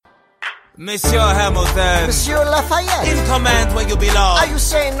Monsieur Hamilton. Monsieur Lafayette. In command where you belong. Are you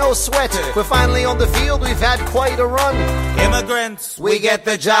saying no sweat? We're finally on the field, we've had quite a run. Immigrants, we get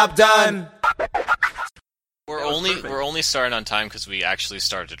the job done. We're only starting on time because we actually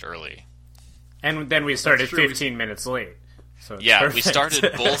started early. And then we started 15 minutes late. So yeah, perfect. We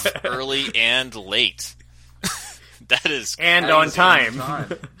started both early and late. That is and on time.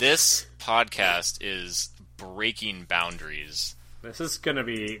 This podcast is breaking boundaries. This is gonna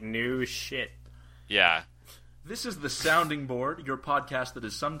be new shit. Yeah. This is the Sounding Board, your podcast that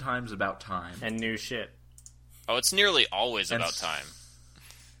is sometimes about time. And new shit. Oh, it's nearly always about time.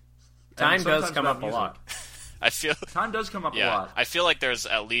 Time does come up a lot. I feel time does come up a lot. I feel like there's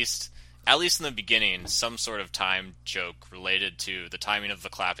at least in the beginning, some sort of time joke related to the timing of the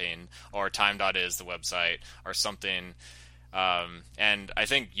clapping, or time.is, the website, or something. And I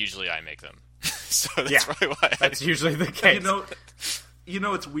think usually I make them. So that's probably why. That's usually the case. You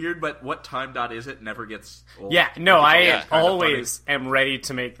know, it's weird, but what time.is it never gets old. Yeah, no, I always am ready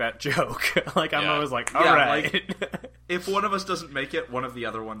to make that joke. Like, I'm always like, all right. Like, if one of us doesn't make it, one of the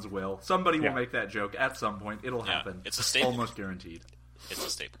other ones will. Somebody will make that joke at some point. It'll happen. It's a staple. Almost guaranteed. It's a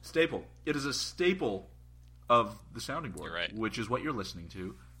staple. Staple. It is a staple of the Sounding Board, right. Which is what you're listening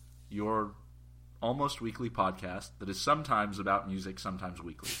to. Your almost weekly podcast that is sometimes about music, sometimes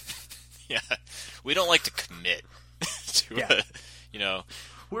weekly. Yeah. We don't like to commit to it. You know,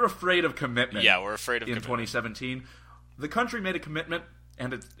 we're afraid of commitment. Yeah, we're afraid of in commitment. 2017. The country made a commitment,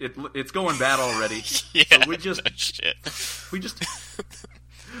 and it's going bad already. Yeah, so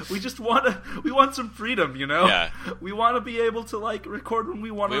we just want some freedom, you know. Yeah. We want to be able to record when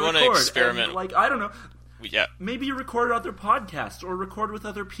we want to record. We want to experiment. And, I don't know. Yeah. Maybe you record other podcasts, or record with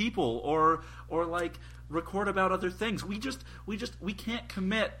other people, or record about other things. We can't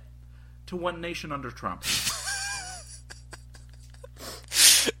commit to one nation under Trump.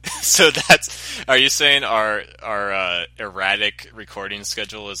 So are you saying our erratic recording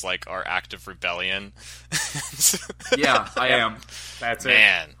schedule is like our act of rebellion? Yeah, I am. That's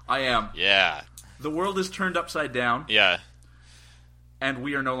Man. I am. Yeah. The world is turned upside down. Yeah. And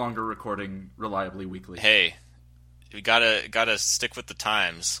we are no longer recording reliably weekly. Hey, we gotta stick with the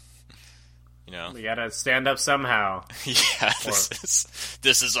times. You know? We gotta stand up somehow. Yeah,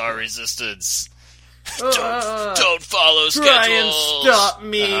 this is our resistance. Don't follow schedule. Try and stop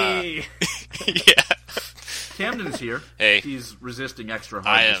me. Yeah. Camden's here. Hey. He's resisting extra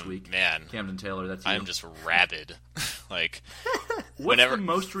hard this week. Man. Taylor, that's you. I'm just rabid. What's the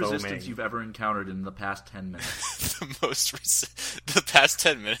most resistance you've ever encountered in the past 10 minutes? The past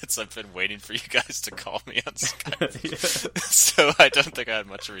 10 minutes I've been waiting for you guys to call me on Skype. So I don't think I had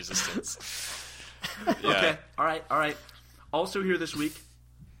much resistance. Yeah. Okay. All right. Also here this week,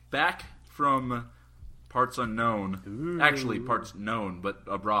 back from parts unknown. Ooh. Actually, parts known, but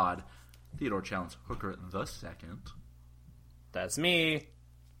abroad. Theodore Challenge Hooker the second. That's me.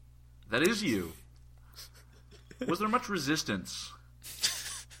 That is you. Was there much resistance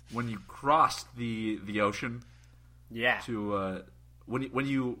when you crossed the ocean? Yeah. To when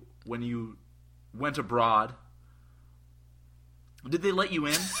you went abroad? Did they let you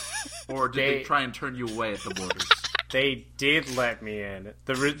in, or did they try and turn you away at the borders? They did let me in.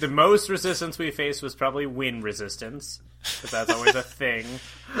 The most resistance we faced was probably wind resistance, but that's always a thing.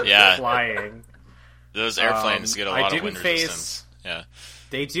 Yeah, flying. Those airplanes get a lot of wind resistance. Yeah,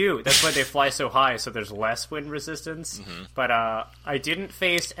 they do. That's why they fly so high, so there's less wind resistance. Mm-hmm. But I didn't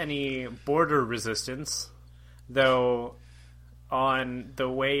face any border resistance, though. On the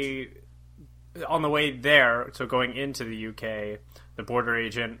way there, so going into the UK, the border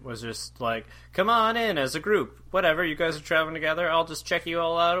agent was just like, come on in as a group. Whatever, you guys are traveling together, I'll just check you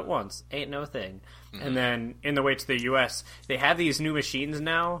all out at once. Ain't no thing. Mm-hmm. And then, in the way to the US, they have these new machines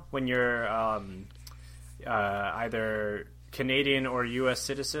now when you're either Canadian or US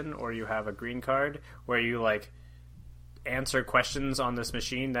citizen, or you have a green card, where you, answer questions on this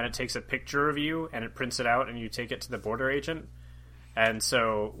machine, then it takes a picture of you, and it prints it out, and you take it to the border agent. And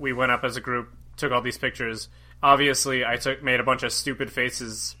so we went up as a group, took all these pictures. Obviously, I made a bunch of stupid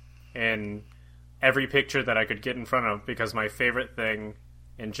faces in every picture that I could get in front of, because my favorite thing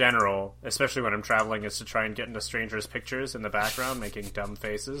in general, especially when I'm traveling, is to try and get into strangers' pictures in the background, making dumb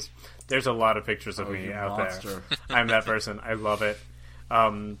faces. There's a lot of pictures of me out there. I'm that person. I love it.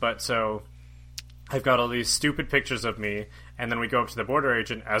 But so I've got all these stupid pictures of me, and then we go up to the border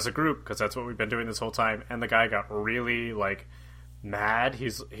agent as a group, because that's what we've been doing this whole time, and the guy got really, mad. He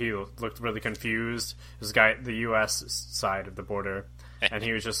looked really confused. This guy, the U.S. side of the border, and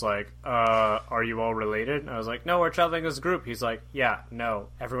he was just like, "Are you all related?" And I was like, "No, we're traveling as a group." He's like, "Yeah, no,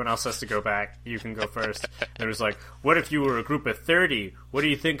 everyone else has to go back. You can go first." And it was like, "What if you were a group of 30? What do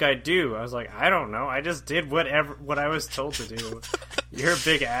you think I'd do?" I was like, "I don't know. I just did what I was told to do." You're a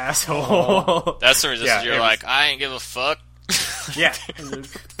big asshole. That's the resistance. Yeah, You're like, I ain't give a fuck. yeah.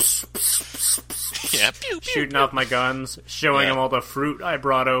 Yeah, pew, pew. Shooting off my guns, showing Yeah. them all the fruit I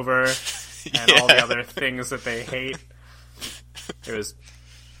brought over, and all the other things that they hate. It was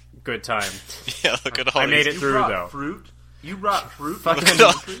good time. Yeah, look at all I made these, it through, brought though. fruit. You brought fruit. Fucking-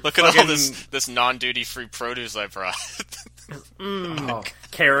 Look at all Fucking- this non-duty free produce I brought. Oh,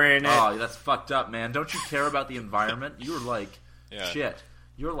 Carrying it. oh, that's fucked up, man. Don't you care about the environment? You're like, Yeah. shit.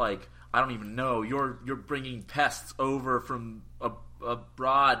 You're like, I don't even know. You're bringing pests over from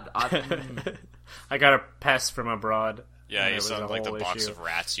abroad. I got a pest from abroad. Yeah, and you it was sound like the whole box issue. of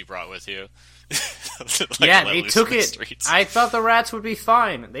rats you brought with you. Like, Yeah, let they loose took in the it. streets. I thought the rats would be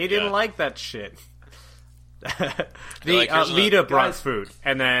fine. They didn't Yeah. like that shit. like, here's Lita brought guys- food,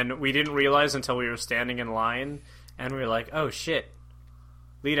 and then we didn't realize until we were standing in line, and we were like, "Oh shit."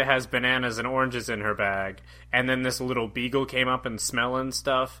 Lita has bananas and oranges in her bag, and then this little beagle came up and smelling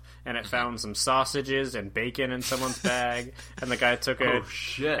stuff, and it found some sausages and bacon in someone's bag, and the guy took it. Oh,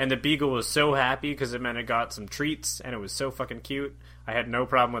 shit. And the beagle was so happy because it meant it got some treats, and it was so fucking cute. I had no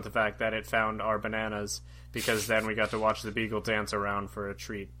problem with the fact that it found our bananas, because then we got to watch the beagle dance around for a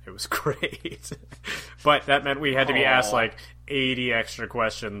treat. It was great. But that meant we had to be asked like 80 extra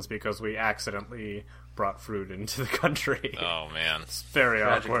questions because we accidentally brought fruit into the country. Oh, man. It's very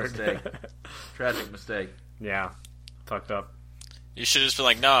Tragic awkward. mistake. Tragic mistake. Yeah. Fucked up. You should just be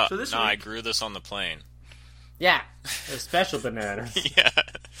like, no, So this I week- grew this on the plane. Yeah. They're special bananas. Yeah.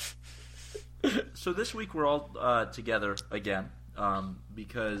 So this week we're all together again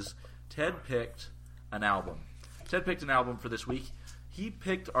because Ted picked an album. Ted picked an album for this week. He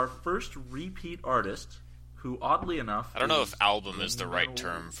picked our first repeat artist, who oddly enough, I don't know is- if album is the right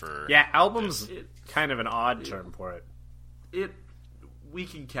term for... Yeah, album's It- kind of an odd term for it. it. We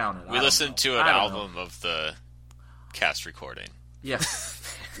can count it. We listened to an I don't know. album of the cast recording. Yeah,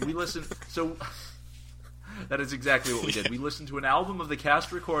 we listened. So that is exactly what we did. We listened to an album of the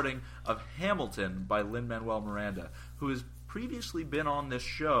cast recording of Hamilton by Lin-Manuel Miranda, who has previously been on this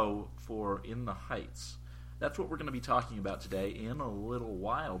show for In the Heights. That's what we're going to be talking about today in a little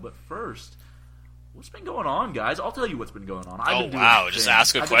while. But first, what's been going on, guys? I'll tell you what's been going on. I've Oh, been doing wow. things. Just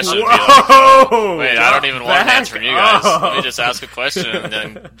ask a I've been- question. And be like, Whoa! wait, I don't even want an back answer from you guys. up. Let me just ask a question and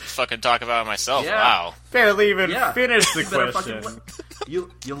then fucking talk about it myself. Yeah. Wow. Barely even Yeah. finished the You better question. fucking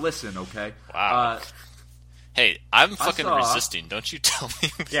you listen, okay? Wow. Hey, I'm fucking saw- resisting. Don't you tell me.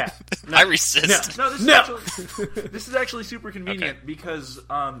 Yeah. I resist. No, this is No. actually this is actually super convenient Okay. because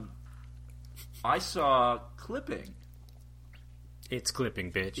I saw Clipping It's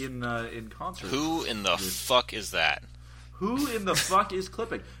clipping, bitch. in concert. Who in the fuck is that? Who in the fuck is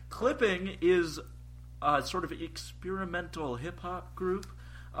Clipping? Clipping is a sort of experimental hip hop group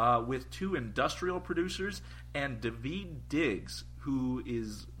with two industrial producers and David Diggs, who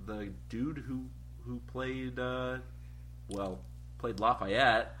is the dude who played played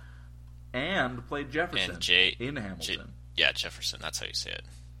Lafayette and played Jefferson And in Hamilton. Yeah, Jefferson. That's how you say it.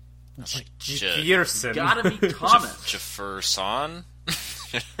 I'm like, Pearson. Gotta be Thomas. Jefferson?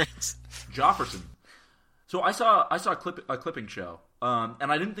 Jofferson. So I saw a clipping show,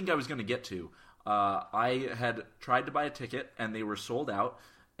 and I didn't think I was going to get to. I had tried to buy a ticket, and they were sold out,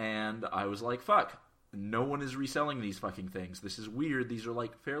 and I was like, fuck. No one is reselling these fucking things. This is weird. These are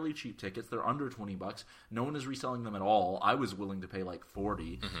like fairly cheap tickets. They're under $20. No one is reselling them at all. I was willing to pay like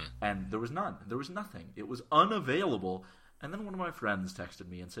 $40, and there was none. There was nothing. It was unavailable. And then one of my friends texted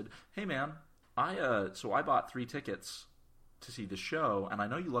me and said, "Hey man, I bought 3 tickets to see the show, and I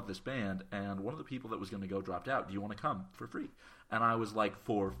know you love this band, and one of the people that was going to go dropped out. Do you want to come for free?" And I was like,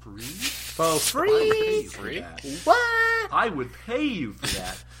 "For free? For I would pay free? you for that. What? I would pay you for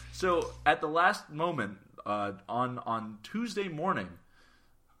that." So at the last moment, on Tuesday morning,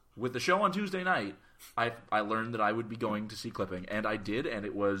 with the show on Tuesday night, I learned that I would be going to see Clipping, and I did, and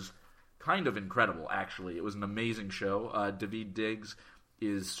it was kind of incredible, actually. It was an amazing show. David Diggs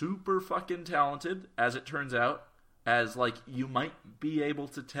is super fucking talented, as it turns out, as like you might be able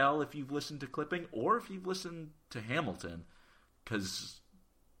to tell if you've listened to Clipping or if you've listened to Hamilton, because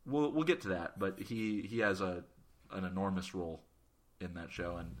we'll get to that, but he has an enormous role in that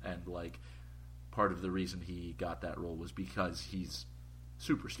show, and like part of the reason he got that role was because he's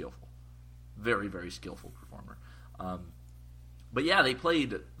super skillful, very, very skillful performer. But yeah, they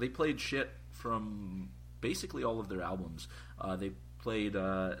played shit from basically all of their albums. They played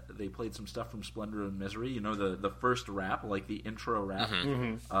some stuff from Splendor and Misery. You know, the first rap, like the intro rap.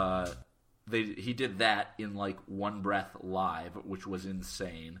 He did that in like one breath live, which was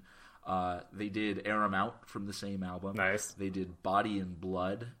insane. They did Air 'Em Out from the same album. Nice. They did Body and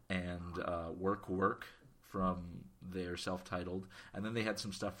Blood and Work Work from their self-titled, and then they had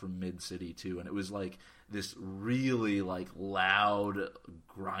some stuff from Mid City too. And it was like this really like loud,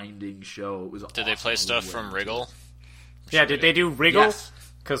 grinding show. It was. Did they play stuff from Wriggle? Yeah, did they do Wriggle? Yes.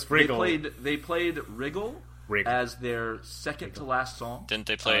 Because Wriggle. They played Wriggle as their second to last song. Didn't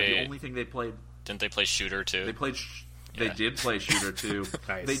they play? The only thing they played. Didn't they play Shooter too? They played. They did play Shooter too.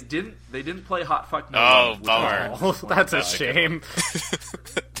 Nice. They didn't play Hot Fuck No. Oh, One, bummer. Oh, that's a shame.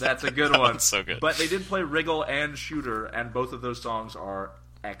 That's a good That one. one's so good. But they did play Wriggle and Shooter, and both of those songs are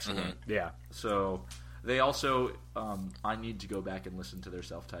excellent. Yeah. So they also, I need to go back and listen to their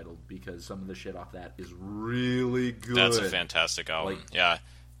self-titled because some of the shit off that is really good. That's a fantastic album. Like, yeah,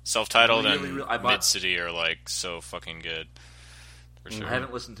 self-titled really, and I bought- Mid City are like so fucking good. For sure. I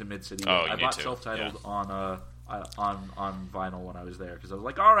haven't listened to Mid City. Oh, yet. you I need bought to, self-titled yeah. on vinyl when I was there because I was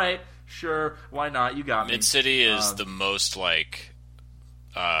like, all right, sure, why not? You got me. Mid City is the most like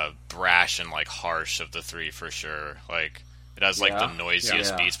brash and like harsh of the three for sure. Like it has like Yeah. the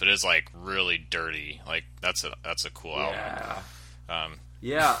noisiest Yeah. beats, but it's like really dirty. Like that's a cool Yeah. album.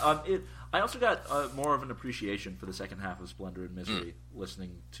 I also got more of an appreciation for the second half of Splendor and Misery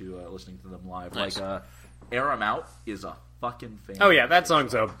listening to them live. Nice. Like, Air 'Em Out is a fucking fan. Oh yeah, that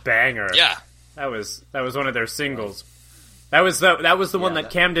song's a banger. Yeah, That was one of their singles. That was the one that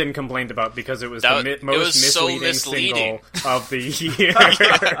that- Camden complained about because it was That- the it most was so misleading misleading. single of the year.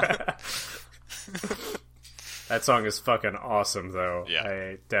 That song is fucking awesome, though. Yeah.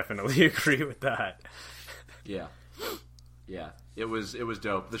 I definitely agree with that. Yeah. It was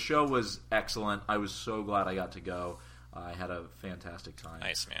dope. The show was excellent. I was so glad I got to go. I had a fantastic time.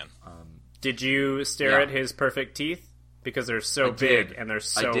 nice man. Did you stare Yeah. at his perfect teeth? Because they're so I big did. and they're I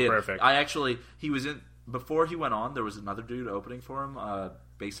so did. perfect. He was in before he went on. There was another dude opening for him,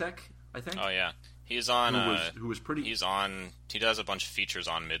 Basek, I think. Oh yeah, he's on. Who was pretty. He's on. He does a bunch of features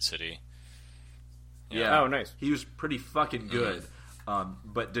on Mid City. Yeah. Oh, nice. He was pretty fucking good.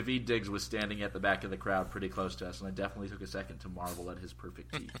 But David Diggs was standing at the back of the crowd pretty close to us, and I definitely took a second to marvel at his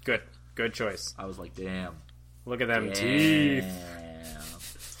perfect teeth. Good choice. I was like, damn. Look at them teeth.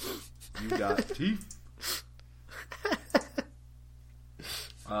 You got teeth.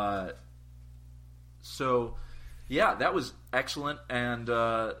 So, yeah, that was excellent, and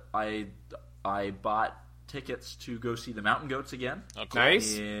I bought tickets to go see the Mountain Goats again. Oh, cool.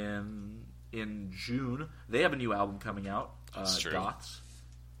 Nice. In June. They have a new album coming out. That's true. Goths.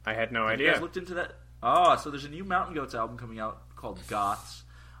 I had no You idea. guys looked into that? Oh, so there's a new Mountain Goats album coming out called Goths.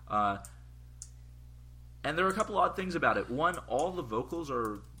 And there are a couple odd things about it. One, all the vocals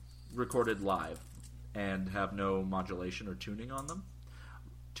are recorded live and have no modulation or tuning on them.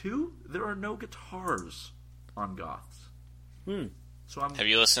 Two, there are no guitars on Goths. So I'm, Have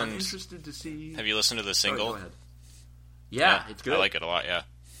you listened- I'm interested to see... Have you listened to the Sorry, single? go ahead. Yeah, it's good. I like it a lot. Yeah.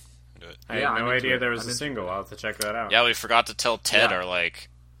 Do it. I Yeah, had I'm no into idea it. there was I'm a into single. I'll have to check that out. Yeah, we forgot to tell Ted, Yeah. our like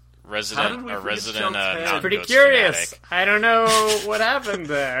How did resident, we our forget to resident tell Ted? Mountain Pretty Goats curious. fanatic. I don't know what happened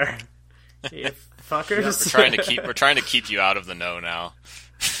there. You fuckers. We're trying to keep you out of the know now.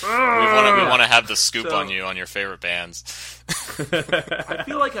 We want to have the scoop So- on you on your favorite bands. I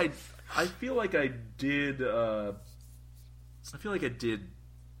feel like I did. I feel like I did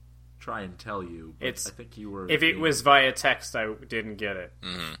try and tell you. But It's- I think you were. If it was via text, I didn't get it.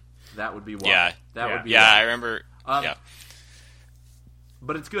 that would be why. Yeah. That Yeah. would be. Yeah, why. I remember. Yeah,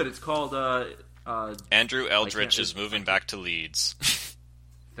 But it's good. It's called. Andrew Eldritch can't- is moving back to Leeds.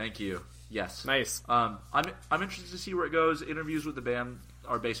 Thank you. Yes. Nice. I'm interested to see where it goes. Interviews with the band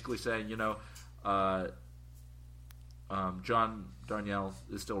are basically saying, John Darnielle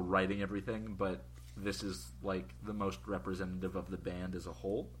is still writing everything, but this is like the most representative of the band as a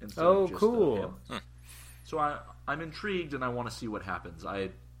whole. Instead Oh, of just, cool. him. So I'm intrigued, and I want to see what happens. I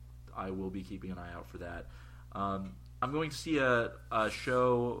will be keeping an eye out for that. I'm going to see a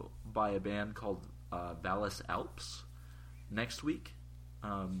show by a band called Vallis Alps next week.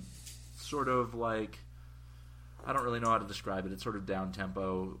 Sort of like, I don't really know how to describe it. It's sort of down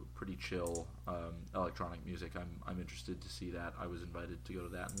tempo, pretty chill electronic music. I'm interested to see that. I was invited to go to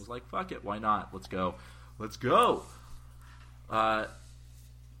that and was like, fuck it, why not? Let's go.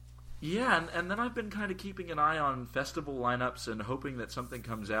 Yeah, and then I've been kind of keeping an eye on festival lineups and hoping that something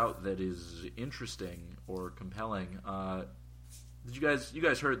comes out that is interesting or compelling. Did you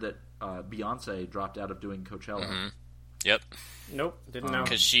guys heard that Beyonce dropped out of doing Coachella? Yep, Nope. Didn't know.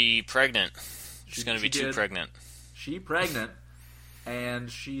 because she pregnant. She's going to be too did. pregnant. She pregnant, and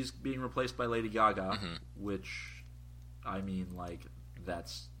she's being replaced by Lady Gaga, Mm-hmm. which, I mean, like,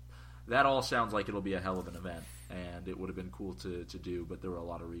 that all sounds like it'll be a hell of an event, and it would have been cool to do, but there were a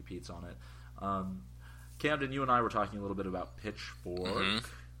lot of repeats on it. Camden, you and I were talking a little bit about Pitchfork.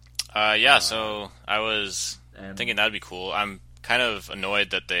 Mm-hmm. So I was and- thinking that'd be cool. I'm kind of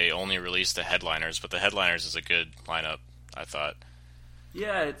annoyed that they only released the headliners, but the headliners is a good lineup, I thought.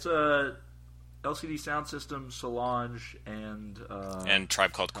 Yeah, it's LCD Sound System, Solange, and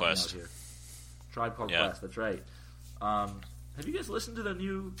Tribe Called help me out Quest. here. Tribe Called Yeah. Quest, that's right. Have you guys listened to the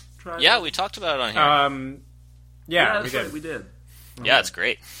new Tribe? Yeah, we talked about it on here. Yeah, we that's did. right, we did. Yeah, it's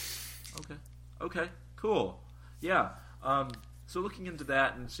great. Okay, cool. Yeah. So looking into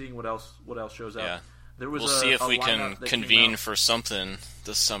that and seeing what else shows up. Yeah. There was We'll see if we lineup can that came convene out- for something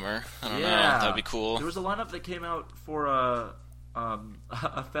this summer. I don't know. Yeah. That'd be cool. There was a lineup that came out for a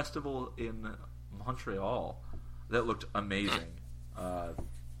festival in Montreal that looked amazing.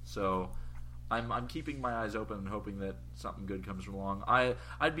 So I'm keeping my eyes open and hoping that something good comes along.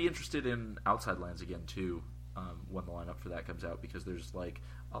 I'd be interested in Outside Lands again too when the lineup for that comes out, because there's like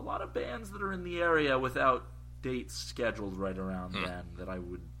a lot of bands that are in the area without dates scheduled right around then that I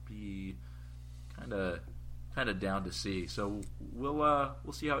would be kind of down to see. So we'll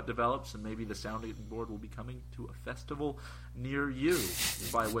see how it develops, and maybe the sounding board will be coming to a festival near you.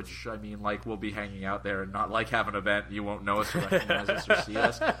 By which I mean, like, we'll be hanging out there and not like have an event and you won't know us or recognize us or see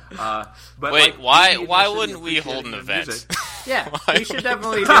us. But Wait, like, why we'll be why interested in wouldn't we hold an appreciating your event? music. Yeah, we should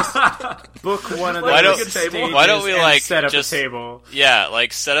definitely just book one of Why those don't- stages why don't we, and like, set up just- a table. Yeah,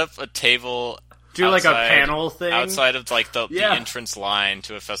 like set up a table. Do like a outside- panel thing. outside of like the Yeah. entrance line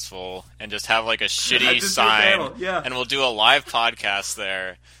to a festival, and just have like a shitty Just do a sign, panel, yeah. and we'll do a live podcast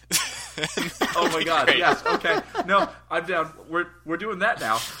there. Oh my god, Great. yes, okay. No, I'm down. We're doing that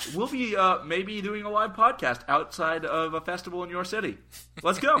now. We'll be maybe doing a live podcast outside of a festival in your city.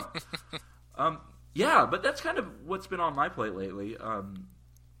 Let's go. Yeah, but that's kind of what's been on my plate lately.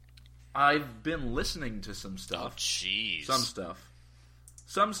 I've been listening to some Oh, stuff. jeez. Some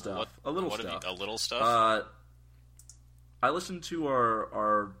stuff. A little what have stuff. you, a little stuff. I listened to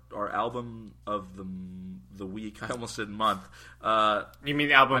our album of the week. I almost said month. You mean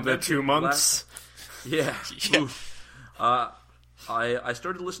the album I of the mentioned 2 months? Yeah. Yeah. Oof. I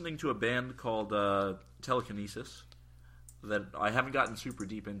started listening to a band called Telekinesis that I haven't gotten super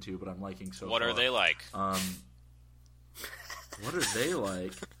deep into, but I'm liking so What far. are they like? What are they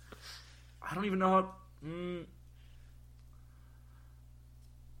like? I don't even know how.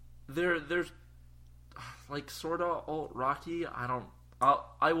 They're like sort of alt rocky. I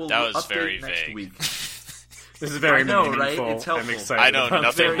will. That was update very next vague. week. This is very I know, right? meaningful. It's helpful. I'm excited. I know about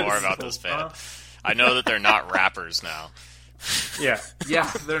nothing this. more about this band. I know that they're not rappers now. Yeah.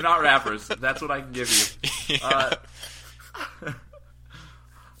 Yeah, they're not rappers. That's what I can give you.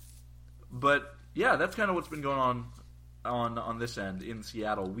 But yeah, that's kind of what's been going on this end in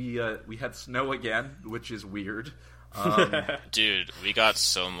Seattle. We had snow again, which is weird. Dude, we got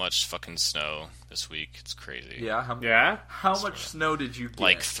so much fucking snow this week. It's crazy. Yeah. Yeah? How much snow did you get?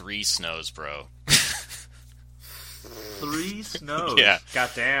 Like 3 snows, bro. 3 snows. Yeah.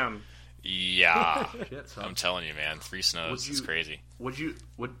 Goddamn. Yeah. Shit, son. I'm telling you, man. 3 snows. It's crazy. What'd you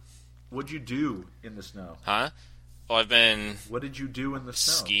do in the snow? Huh? Well, I've been What did you do in the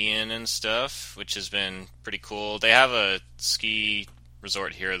snow? skiing and stuff, which has been pretty cool. They have a ski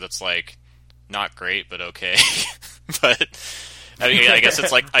resort here that's like not great, but okay. But I mean, I guess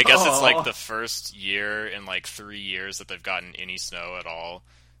it's like it's like the first year in like 3 years that they've gotten any snow at all.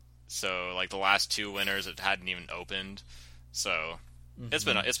 So like the last 2 winters, it hadn't even opened. So it's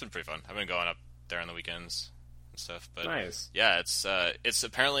been pretty fun. I've been going up there on the weekends and stuff. But Nice. yeah, it's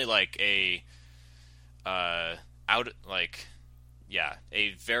apparently like a a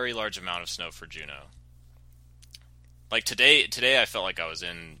very large amount of snow for Juneau. Like today I felt like I was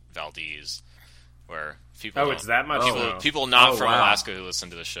in Valdez, where people Oh, it's that much snow. people not Oh, from wow. Alaska who listen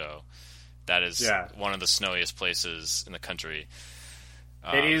to the show. That is Yeah. one of the snowiest places in the country.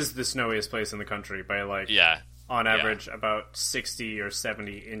 It is the snowiest place in the country by like Yeah, on average about 60 or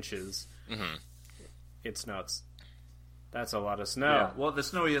 70 inches. Mhm. It's nuts. That's a lot of Yeah. snow. Well, the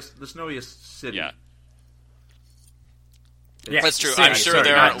snowiest city. yeah. Yeah, That's true. city, I'm sure sorry,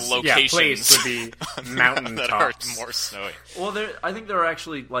 there not- are Yeah, locations place would be mountain that are tops. more snowy. Well, I think there are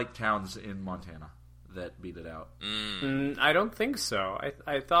actually like towns in Montana that beat it out. I don't think so.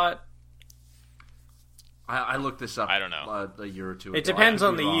 I thought I looked this up. I don't know. A year or two ago. it depends I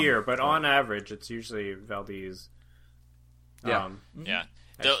could on be the wrong, year, but on average, it's usually Valdez. Yeah. Yeah.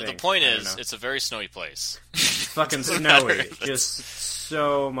 I The think. point I don't is, know. it's a very snowy place. fucking snowy. Just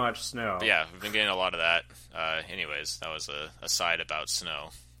so much snow. But yeah, we've been getting a lot of that. Anyways, that was a aside about snow.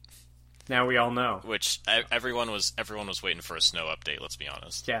 Now we all know. Which everyone was waiting for a snow update. Let's be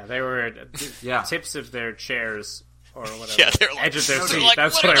honest. Yeah, they were Yeah. tips of their chairs or whatever. Yeah, they're like, edge of their they're seat. like,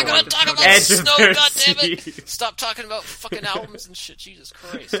 That's when what are I they gonna wanted. talk about Edge of snow? their Goddammit! seat. Stop talking about fucking albums and shit. Jesus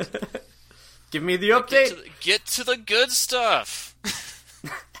Christ! Give me the update. Get to the good stuff.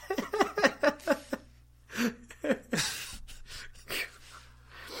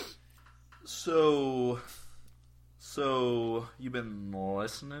 So you've been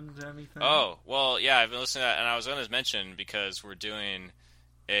listening to anything? Oh, well, yeah, I've been listening to that, and I was going to mention, because we're doing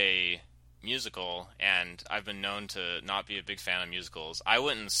a musical, and I've been known to not be a big fan of musicals. I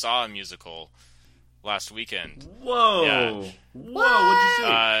went and saw a musical last weekend. Whoa! Yeah. Whoa! What'd you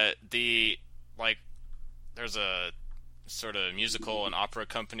see? There's a sort of musical and opera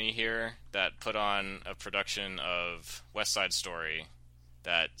company here that put on a production of West Side Story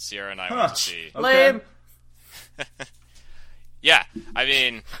that Sierra and I went to see. Lame. Yeah, I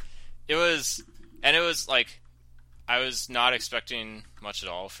mean, it was like, I was not expecting much at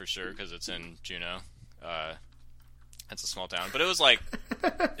all, for sure, because it's in Juneau. It's a small town, but it was like,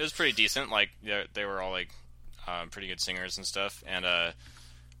 it was pretty decent. Like, they were all like pretty good singers and stuff, and I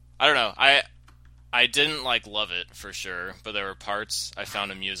don't know, I didn't like love it for sure, but there were parts I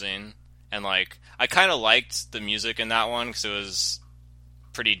found amusing, and like, I kind of liked the music in that one because it was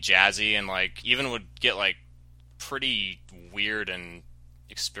pretty jazzy, and like, even would get like pretty weird and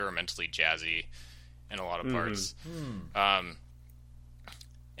experimentally jazzy in a lot of parts.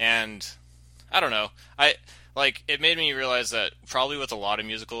 And I don't know, it made me realize that probably with a lot of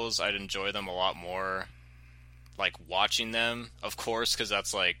musicals I'd enjoy them a lot more like watching them, of course, because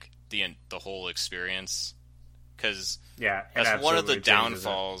that's like the whole experience, because Yeah, that's one of the absolutely changes it.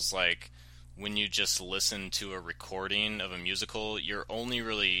 downfalls. Like, when you just listen to a recording of a musical, you're only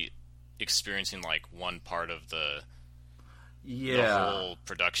really experiencing like one part of the whole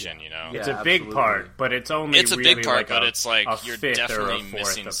production, you know? It's Yeah, a big absolutely. part, but it's only It's a really big part, like but a, it's like a you're fifth or definitely a fourth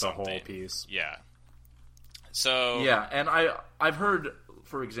missing of something. the whole piece. Yeah. So Yeah, and I've heard,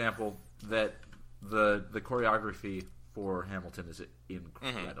 for example, that the choreography for Hamilton is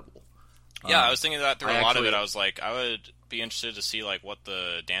incredible. yeah, I was thinking that through I a lot of it. actually- I was like, I would be interested to see like what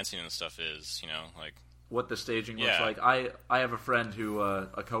the dancing and stuff is, you know, like. What the staging looks Yeah. like. I have a friend who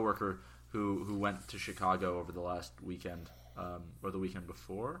a coworker who went to Chicago over the last weekend or the weekend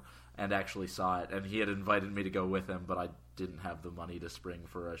before and actually saw it, and he had invited me to go with him, but I didn't have the money to spring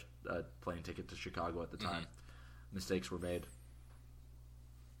for a plane ticket to Chicago at the time. Mistakes were made.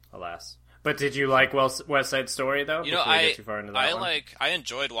 Alas. But did you like West Side Story though? You know, before we get too far into that one? I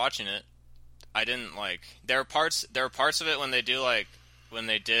enjoyed watching it. I didn't like, there are parts of it when they did like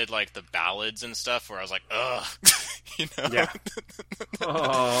the ballads and stuff where I was like, ugh, you know. Yeah.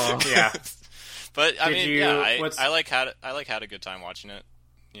 Oh, Yeah. But I Did mean, you- yeah, what's- I had a good time watching it.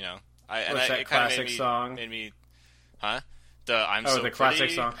 You know, What's that it kind of classic song? made me, huh? The the classic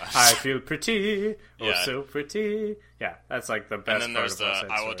pretty. song. I feel pretty, oh Yeah. so pretty. Yeah, that's like the And best then part there's of the West Side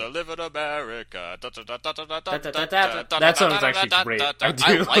I will Story. deliver to America. That song's actually great. I I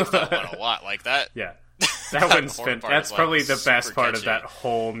do. like that one a lot. Like that. Yeah. That one's horn part that's is, like, probably the best super part of catchy. that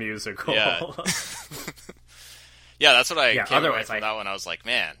whole musical. Yeah. Yeah, that's what I Yeah, came away otherwise from that one. I was like,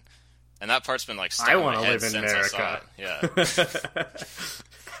 man. And that part's been like stuck I in my wanna head live in since I saw America. it.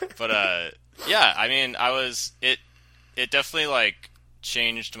 Yeah. But yeah, I mean, it definitely like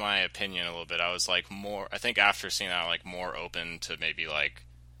changed my opinion a little bit. I was like I think after seeing that, like more open to maybe like,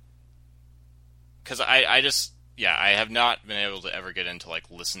 because I just, yeah, I have not been able to ever get into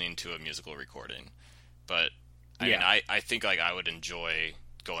like listening to a musical recording, but I mean, I think like I would enjoy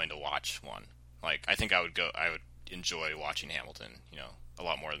going to watch one. Like, I think I would enjoy watching Hamilton, you know, a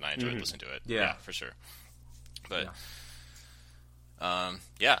lot more than I enjoyed listening to it. Yeah. For sure. But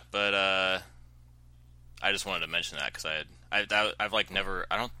yeah, but I just wanted to mention that because I've like never,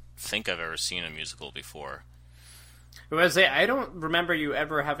 I don't think I've ever seen a musical before. I was say I don't remember you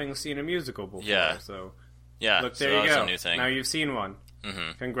ever having seen a musical before. Yeah. So Yeah, look, so there that you was go. a new thing. Now you've seen one.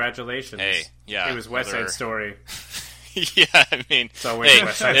 Mhm. Congratulations. Hey, yeah, It was West Side another- Story. Yeah, I mean, always hey,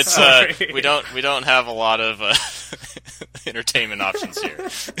 West Side it's Story. we don't have a lot of entertainment options here,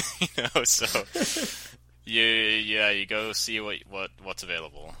 you know. So you go see what's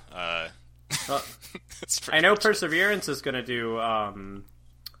available. It's pretty I know much it. Perseverance is going to do. Oh,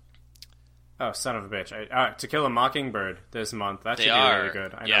 son of a bitch! To Kill a Mockingbird this month. That should They be are really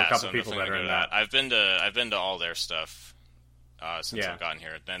good. I know yeah, a couple so I'm people that definitely are in gonna that. go to I've been to all their stuff since Yeah. I've gotten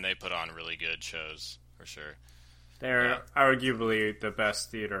here, and they put on really good shows for sure. They're yeah. arguably the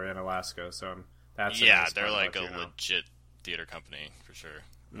best theater in Alaska, so That's a Yeah, nice they're part like a about Juno. legit theater company for sure.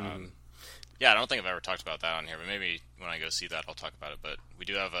 Yeah, I don't think I've ever talked about that on here, but maybe when I go see that, I'll talk about it. But we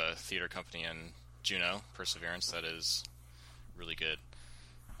do have a theater company in Juneau, Perseverance, that is really good.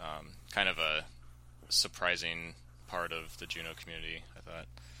 Kind of a surprising part of the Juneau community, I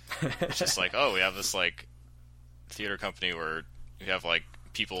thought. It's just like, oh, we have this like theater company where we have like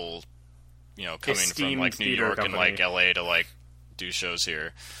people, coming Esteemed from like New theater York company. and like LA to like do shows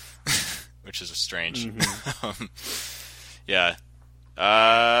here, which is strange. Yeah.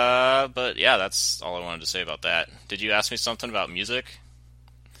 But yeah, that's all I wanted to say about that. Did you ask me something about music?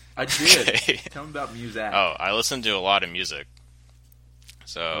 I did. Okay. Tell me about music. Oh, I listen to a lot of music.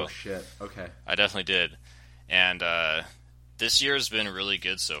 So Oh, shit. Okay. I definitely did. And this year's been really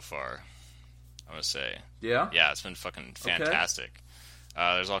good so far, I must say. Yeah? Yeah, it's been fucking fantastic.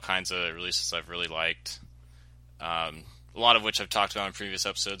 There's all kinds of releases I've really liked. A lot of which I've talked about in previous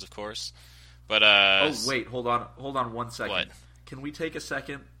episodes, of course. But Oh, wait. Hold on 1 second. What? Can we take a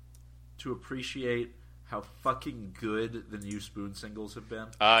second to appreciate how fucking good the new Spoon singles have been?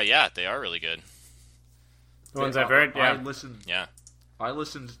 yeah, they are really good. The ones I've heard, yeah. Yeah. I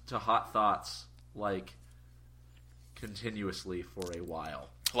listened to Hot Thoughts, like, continuously for a while.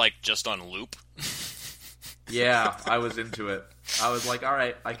 Like, just on loop. Yeah, I was into it. I was like, all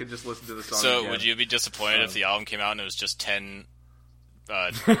right, I could just listen to the song So, again. would you be disappointed if the album came out and it was just 10...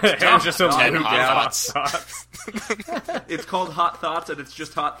 It was just a Ten loop hot of thoughts. It's called Hot Thoughts, and it's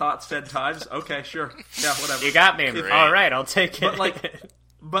just Hot Thoughts 10 times? Okay, sure. Yeah, whatever. You got me. Great. All right, I'll take it.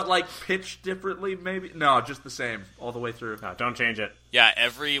 But, like, pitched differently, maybe? No, just the same, all the way through. No, don't change it. Yeah,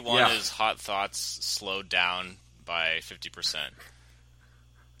 every one Yeah. is Hot Thoughts slowed down by 50%.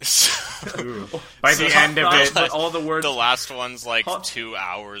 By the end of Thoughts, it, but all the words... The last one's like Hot- 2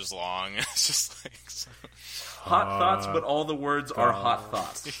 hours long. It's just like... Hot Thoughts, but all the words are Hot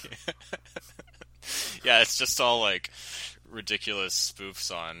Thoughts. Yeah, it's just all like ridiculous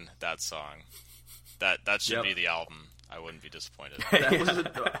spoofs on that song. That should Yep. be the album. I wouldn't be disappointed. That was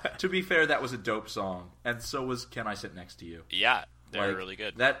to be fair, that was a dope song, and so was Can I Sit Next to You. Yeah, they're Like, really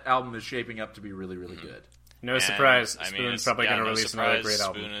good. That album is shaping up to be really, really good. no And, surprise. I mean, Spoon's it's- probably yeah, going to no release surprise, another great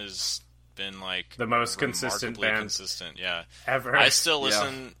album. Spoon has been like The most consistent remarkably band consistent. Yeah, ever. I still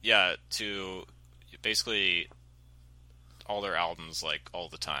listen. Yeah, to basically all their albums like all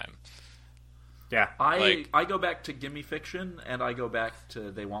the time. Yeah. I go back to Gimme Fiction, and I go back to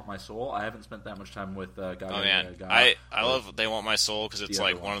They Want My Soul. I haven't spent that much time with Gaga. Oh man, Gaga, I but- love They Want My Soul because it's the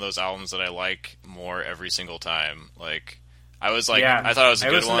like other one one. of those albums that I like more every single time. Like I was like, Yeah, I thought it was a I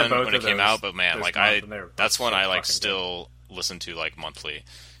good listened to one both when it of came those out, but man, this like month, and they were that's one so I like fucking still listen to like monthly.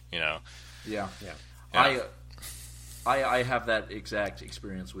 You know, Yeah. Yeah. I have that exact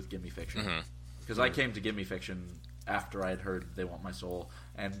experience with Gimme Fiction. Mm-hmm. Because I came to Gimme Fiction after I had heard They Want My Soul,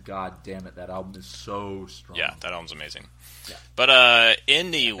 and god damn it, that album is so strong. yeah, that album's amazing. Yeah. But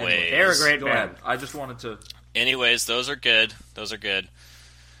anyways, They're a great Go band. ahead. I just wanted to... Anyways, those are good. Those are good.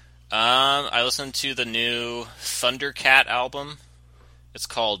 I listened to the new Thundercat album. It's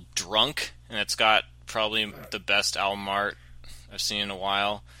called Drunk, and it's got probably the best album art I've seen in a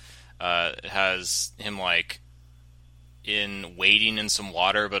while. It has him like wading in some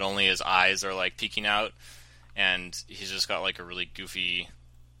water, but only his eyes are like peeking out, and he's just got like a really goofy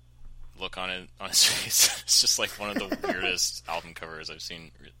look on his face. It's just like one of the weirdest album covers I've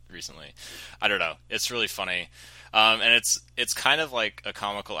seen recently. I don't know. It's really funny, and it's kind of like a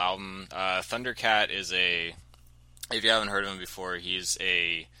comical album. Thundercat is if you haven't heard of him before, he's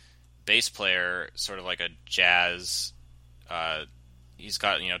a bass player, sort of like a jazz. He's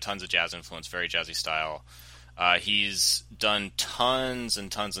got tons of jazz influence, very jazzy style. He's done tons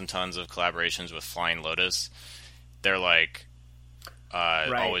and tons and tons of collaborations with Flying Lotus. They're like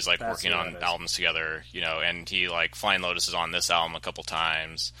always like that's working who on that is. albums together, and he like Flying Lotus is on this album a couple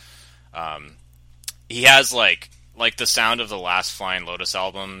times. He has like the sound of the last Flying Lotus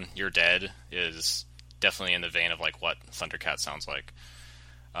album, You're Dead, is definitely in the vein of like what Thundercat sounds like.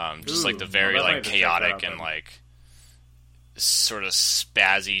 Just like the very well, I might like have to check that chaotic out and then. like sort of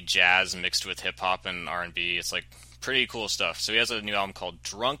spazzy jazz mixed with hip hop and R&B. It's like pretty cool stuff. So he has a new album called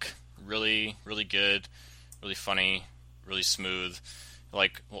Drunk, really really good, really funny, really smooth.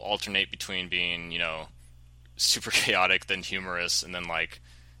 Like will alternate between being super chaotic, then humorous, and then like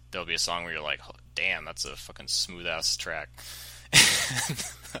there'll be a song where you're like, oh, damn, that's a fucking smooth ass track.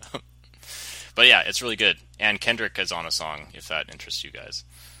 But yeah, it's really good. And Kendrick is on a song, if that interests you guys.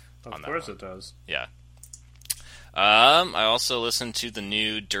 Of on that course one. it does. Yeah. I also listened to the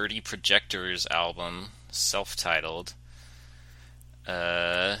new Dirty Projectors album, self-titled.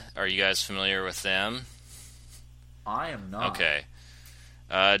 Are you guys familiar with them? I am not. Okay.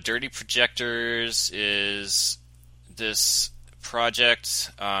 Dirty Projectors is this project.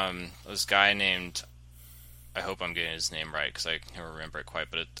 This guy named, I hope I'm getting his name right because I can't remember it quite,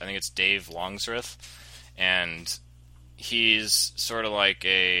 but I think it's Dave Longsrith, and he's sort of like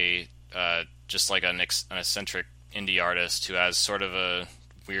just like an eccentric indie artist who has sort of a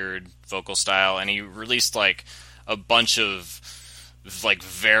weird vocal style, and he released like a bunch of like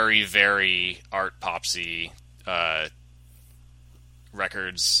very, very art popsy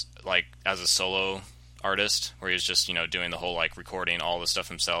records, like as a solo artist, where he's just, doing the whole like recording all the stuff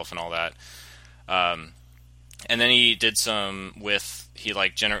himself and all that. And then he did some with, he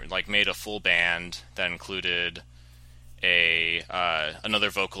made a full band that included another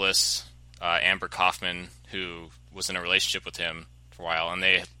vocalist, Amber Kaufman, who was in a relationship with him for a while, and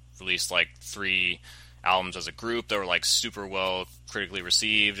they released like 3 albums as a group that were like super well critically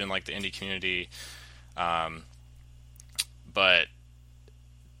received in like the indie community.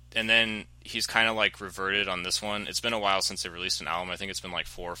 And then he's kind of like reverted on this one. It's been a while since they released an album. I think it's been like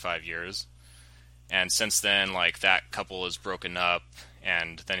 4 or 5 years. And since then, like, that couple is broken up,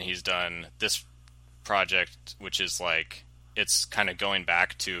 and then he's done this project, which is like, it's kind of going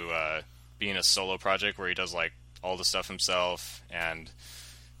back to being a solo project where he does like all the stuff himself, and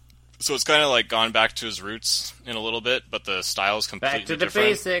so it's kind of like gone back to his roots in a little bit, but the style is completely Back to the different.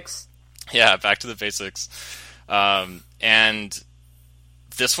 basics. Yeah, back to the basics. And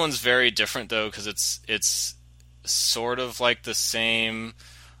this one's very different though, because it's sort of like the same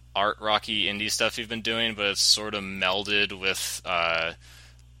art rocky indie stuff you've been doing, but it's sort of melded with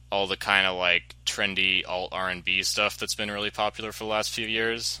all the kind of like trendy alt R&B stuff that's been really popular for the last few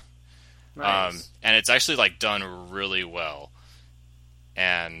years. Nice. And it's actually like done really well,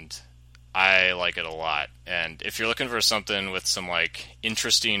 and I like it a lot. And if you're looking for something with some like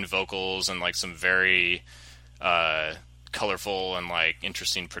interesting vocals and like some very colorful and like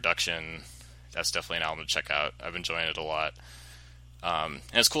interesting production, that's definitely an album to check out. I've enjoyed it a lot. And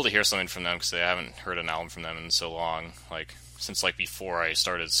it's cool to hear something from them, because I haven't heard an album from them in so long. Like, since like before I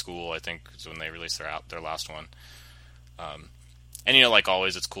started school, I think is when they released their last one. And like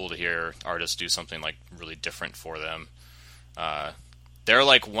always, it's cool to hear artists do something like really different for them. There are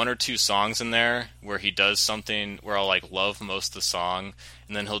like 1 or 2 songs in there where he does something where I'll like love most of the song,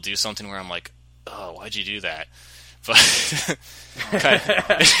 and then he'll do something where I'm like, oh, why'd you do that? But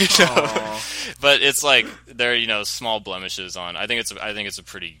but it's like there are small blemishes on. I think it's a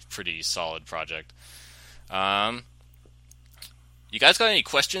pretty solid project. You guys got any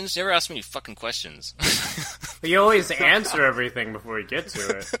questions? You never asked me any fucking questions. You always answer everything before you get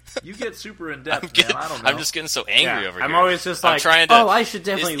to it. You get super in depth, man. I don't know. I'm just getting so angry over here. I'm always just like, I should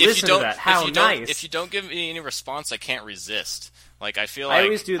definitely listen to that. How nice. If you don't give me any response, I can't resist. Like, I feel I like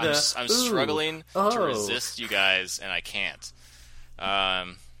always do I'm struggling to resist you guys, and I can't.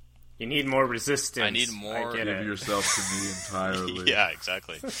 You need more resistance. I need more. Give yourself to me entirely. Yeah,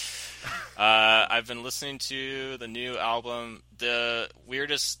 exactly. I've been listening to the new album, not the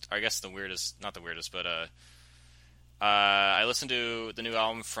weirdest, but I listened to the new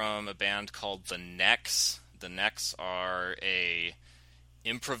album from a band called The Necks. The Necks are a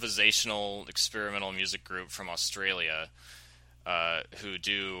improvisational experimental music group from Australia, who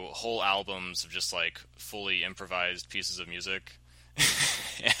do whole albums of just like fully improvised pieces of music.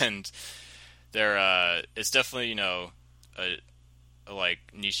 And they're it's definitely a like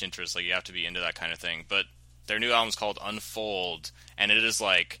niche interest, like you have to be into that kind of thing. But their new album's called Unfold, and it is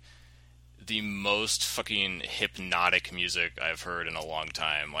like the most fucking hypnotic music I've heard in a long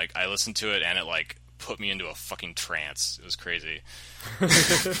time. Like, I listened to it and it like put me into a fucking trance. It was crazy.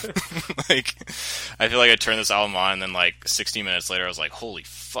 Like, I feel like I turned this album on, and then like 60 minutes later I was like, holy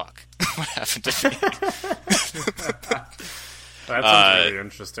fuck, what happened to me? That sounds really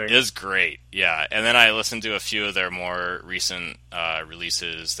interesting. It was great, yeah. And then I listened to a few of their more recent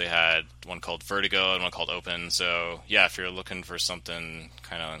releases. They had one called Vertigo and one called Open. So, yeah, if you're looking for something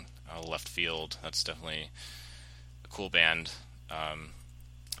kind of left field, that's definitely a cool band.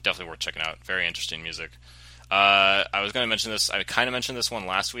 Definitely worth checking out. Very interesting music. I was going to mention this. I kind of mentioned this one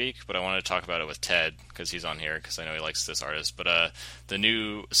last week, but I wanted to talk about it with Ted, because he's on here, because I know he likes this artist. But the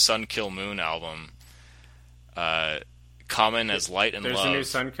new Sun Kill Moon album, Common as Light and Love. There's a new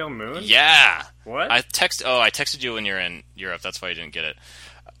Sun Kill Moon? Yeah! What? I texted you when you're in Europe. That's why you didn't get it.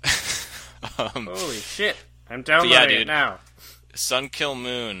 Holy shit. I'm downloading it now. Sun Kill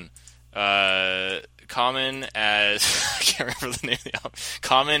Moon. Common as... I can't remember the name of the album.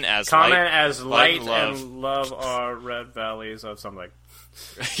 Common as Light and Love are red valleys of something.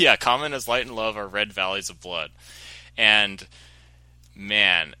 Yeah, Common as Light and Love are red valleys of blood. And,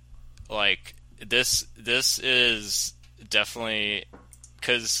 man, like, this is definitely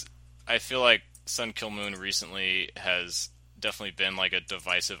because I feel like Sun Kil Moon recently has definitely been like a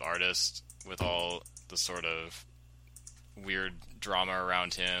divisive artist with all the sort of weird drama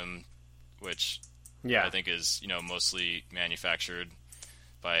around him, which I think is mostly manufactured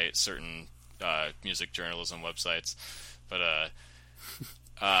by certain music journalism websites, but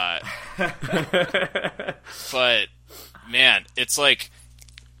man, it's like,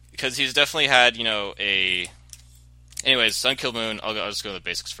 because he's definitely had anyways, Sun Kil Moon. I'll just go to the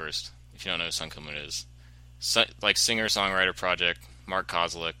basics first. If you don't know who Sun Kil Moon is, like singer-songwriter project, Mark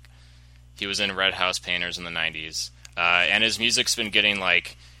Kozlik. He was in Red House Painters in the 90s, and his music's been getting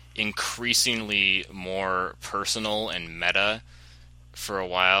like increasingly more personal and meta for a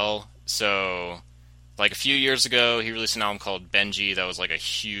while. So, like a few years ago, he released an album called Benji that was like a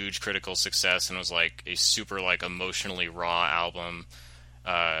huge critical success and was like a super like emotionally raw album,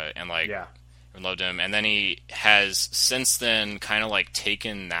 and like everyone loved him. And then he has since then kind of like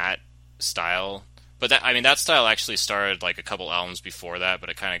taken that style, but that style actually started like a couple albums before that, but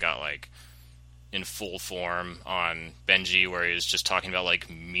it kind of got like in full form on Benji, where he was just talking about like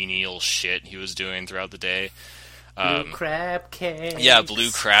menial shit he was doing throughout the day. Blue crab cakes. Yeah,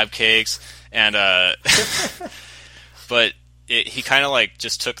 blue crab cakes. And but he kind of like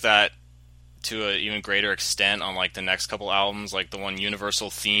just took that to an even greater extent on like the next couple albums. Like the one Universal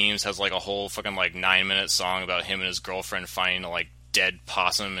Themes has like a whole fucking like 9-minute song about him and his girlfriend finding a like dead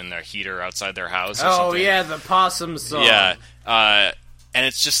possum in their heater outside their house or something. Yeah, the possum song. Yeah. And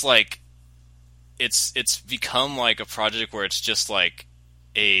it's just like it's become like a project where it's just like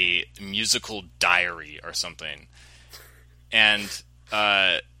a musical diary or something. And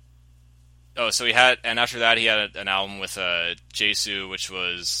so he had, and after that he had an album with Jesu, which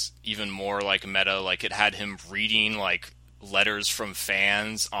was even more like meta. Like it had him reading like letters from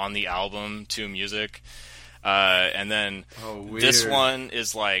fans on the album to music. And then this one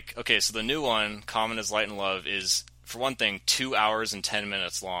is like, okay, so the new one, Common as Light and Love, is for one thing 2 hours and 10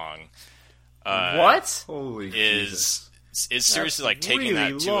 minutes long. What? Holy is seriously like taking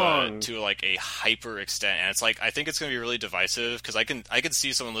really that to like a hyper extent, and it's like I think it's going to be really divisive, because I could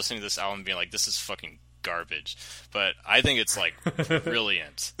see someone listening to this album being like, this is fucking garbage, but I think it's like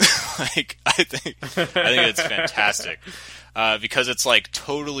brilliant. Like I think it's fantastic, because it's like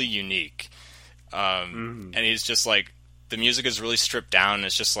totally unique, and he's just like, the music is really stripped down.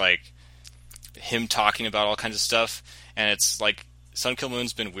 It's just like him talking about all kinds of stuff, and it's like Sun Kil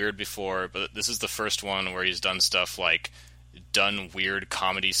Moon's been weird before, but this is the first one where he's done stuff like done weird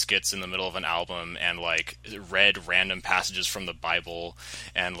comedy skits in the middle of an album, and like read random passages from the Bible,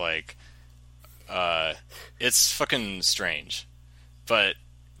 and like it's fucking strange, but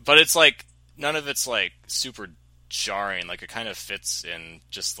it's like none of it's like super jarring. Like it kind of fits in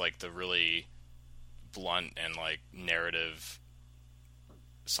just like the really blunt and like narrative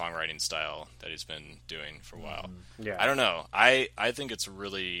songwriting style that he's been doing for a while. Yeah. I don't know. I think it's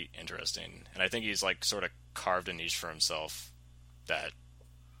really interesting, and I think he's like sort of carved a niche for himself that,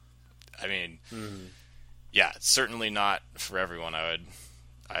 I mean, yeah, it's certainly not for everyone.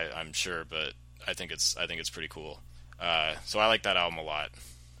 I'm sure, but I think it's pretty cool. So I like that album a lot.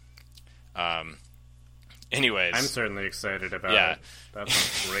 Anyways, I'm certainly excited about it. That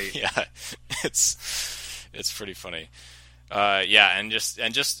sounds great. Yeah, it's pretty funny. Yeah, and just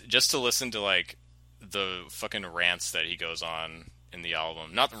to listen to like the fucking rants that he goes on in the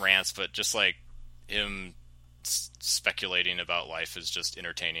album. Not the rants, but just like him speculating about life is just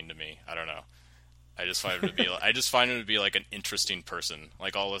entertaining to me. I don't know. I just find him to be like an interesting person.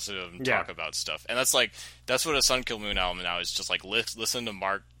 Like I'll listen to him talk about stuff, and that's what a Sun Kil Moon album now is. Just like listen to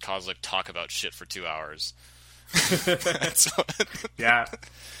Mark Kozlik talk about shit for 2 hours. Yeah,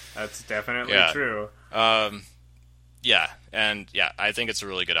 that's definitely true. Yeah, and yeah, I think it's a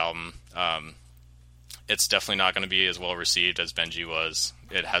really good album. It's definitely not going to be as well received as Benji was.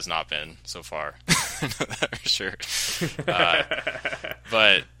 It has not been so far, for sure.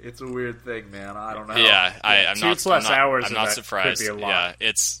 But it's a weird thing, man. I don't know. Yeah, I'm not surprised. Could be a lot.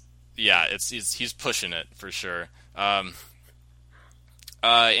 He's pushing it for sure.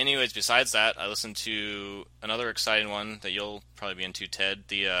 Anyways, besides that, I listened to another exciting one that you'll probably be into, Ted.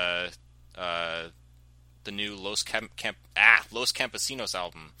 The new Los Campesinos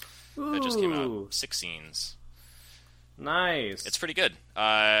album that just came out. 6 Scenes. Nice. It's pretty good.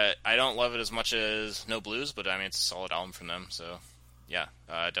 I don't love it as much as No Blues, but I mean, it's a solid album from them. So, yeah,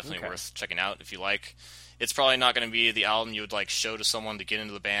 definitely worth checking out if you like. It's probably not going to be the album you would like show to someone to get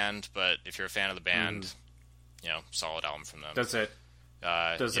into the band, but if you're a fan of the band, solid album from them. Does it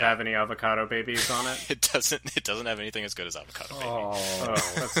Does it have any avocado babies on it? It doesn't. It doesn't have anything as good as Avocado Baby. Oh,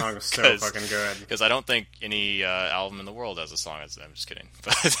 that song is so fucking good. Because I don't think any album in the world has a song as. I'm just kidding.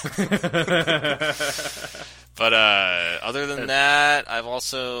 But other than that, I've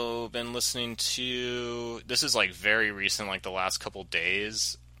also been listening to. This is like very recent, like the last couple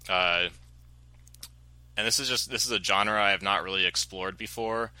days. And this is a genre I have not really explored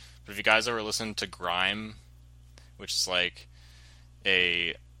before. But if you guys ever listened to grime, which is like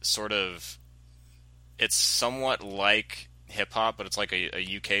a sort of, it's somewhat like hip hop, but it's like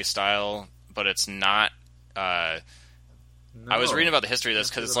a UK style, but it's not. I was reading about the history of this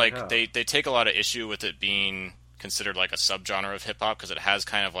because it's like they take a lot of issue with it being considered like a subgenre of hip hop because it has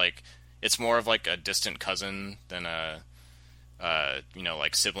kind of like, it's more of like a distant cousin than a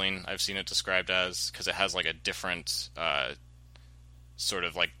like sibling. I've seen it described as, because it has like a different sort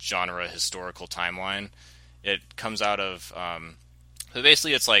of like genre historical timeline. It comes out of so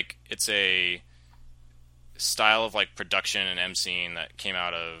basically it's a style of like production and emceeing that came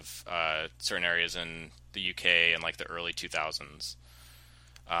out of certain areas in the UK in like the early 2000s,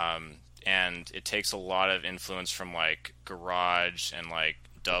 and it takes a lot of influence from like garage and like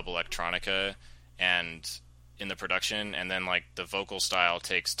dub electronica and in the production, and then like the vocal style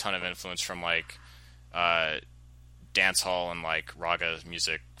takes a ton of influence from like dance hall and like raga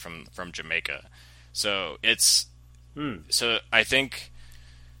music from Jamaica. So it's so I think,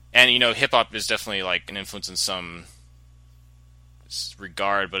 and hip hop is definitely like an influence in some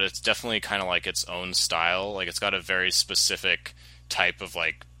regard, but it's definitely kind of like its own style. Like it's got a very specific type of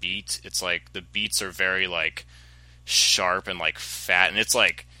like beat. It's like the beats are very like sharp and like fat, and it's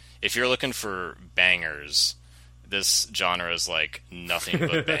like if you're looking for bangers, this genre is like nothing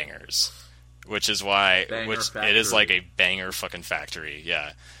but bangers, which is why it is like a banger fucking factory.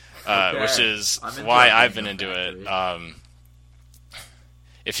 Yeah. Okay. Which is why I've been into it.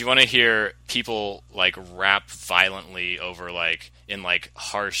 If you want to hear people like rap violently over like in like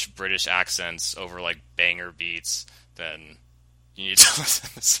harsh British accents over like banger beats, then you need to listen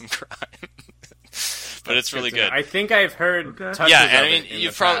to some grime. But it's really good. I think I've heard. Okay. Yeah, and I mean,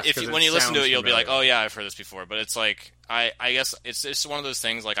 you probably when you listen to it, you'll be like, "Oh yeah, I've heard this before." But it's like I guess it's one of those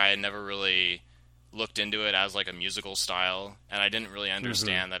things. Like I had never really looked into it as like a musical style, and I didn't really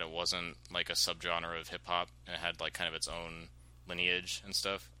understand that it wasn't like a subgenre of hip hop, and it had like kind of its own lineage and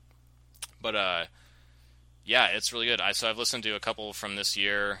stuff. But yeah, it's really good. So I've listened to a couple from this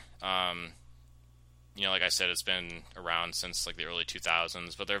year. Like I said, it's been around since like the early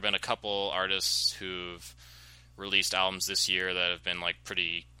 2000s, but there have been a couple artists who've released albums this year that have been like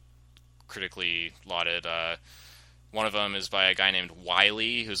pretty critically lauded. One of them is by a guy named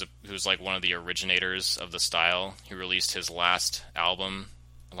Wiley, who's like one of the originators of the style. He released his last album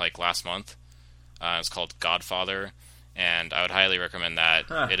like last month. It's called Godfather, and I would highly recommend that.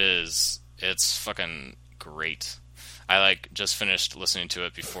 It's fucking great. I like just finished listening to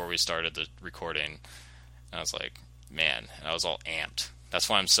it before we started the recording, and I was like, man, and I was all amped. That's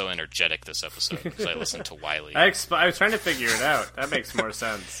why I'm so energetic this episode, because I listened to Wiley. I was trying to figure it out. That makes more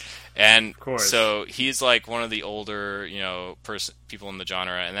sense. And so he's like one of the older, people in the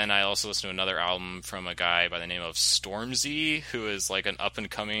genre. And then I also listened to another album from a guy by the name of Stormzy, who is like an up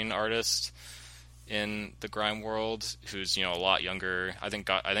and coming artist in the grime world, who's a lot younger. I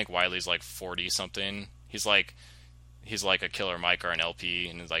think Wiley's like 40 something. He's like a Killer Mike or an LP,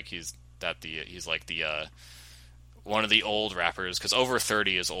 and he's like the one of the old rappers, because over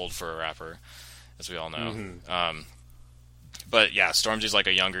 30 is old for a rapper, as we all know. Mm-hmm. But yeah, Stormzy's like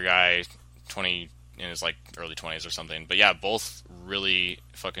a younger guy, 20 in his like early 20s or something. But yeah, both really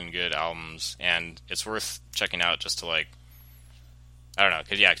fucking good albums, and it's worth checking out just to like, I don't know,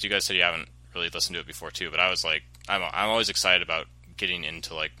 because you guys said you haven't really listened to it before too. But I was like, I'm always excited about getting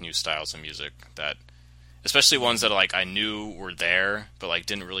into like new styles of music, that especially ones that like I knew were there but like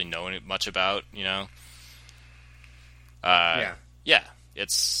didn't really know much about, Yeah,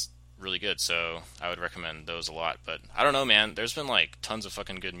 it's really good, so I would recommend those a lot. But I don't know, man, there's been like tons of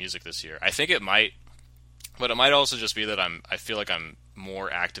fucking good music this year. I think it might, but it might also just be that I feel like I'm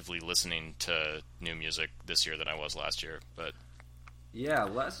more actively listening to new music this year than I was last year. But yeah,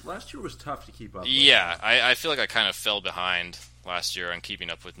 last year was tough to keep up with. Yeah, I feel like I kind of fell behind last year on keeping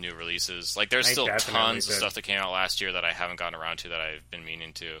up with new releases. Like there's still tons of stuff that came out last year that I haven't gotten around to, that I've been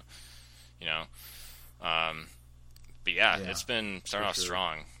meaning to, but yeah, it's been starting off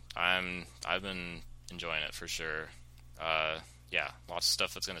strong. I've been enjoying it for sure. Yeah, lots of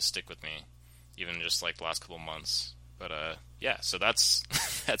stuff that's going to stick with me, even just like the last couple months. But yeah, so that's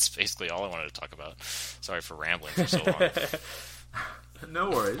basically all I wanted to talk about. Sorry for rambling for so long.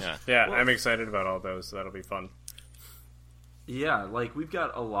 No worries. Yeah, well, I'm excited about all those. So that'll be fun. Yeah, like, we've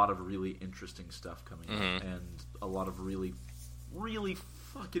got a lot of really interesting stuff coming up, and a lot of really, really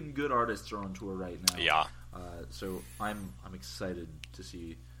fucking good artists are on tour right now. Yeah. So I'm excited to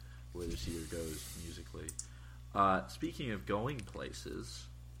see where this year goes musically. Speaking of going places,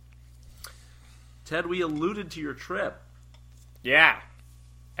 Ted, we alluded to your trip. Yeah,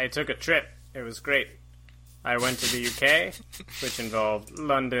 I took a trip. It was great. I went to the UK, which involved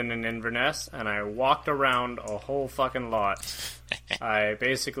London and Inverness, and I walked around a whole fucking lot. I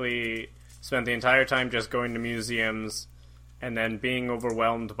basically spent the entire time just going to museums, and then being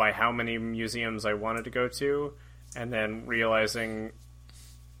overwhelmed by how many museums I wanted to go to, and then realizing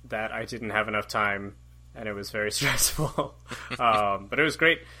that I didn't have enough time, and it was very stressful. But it was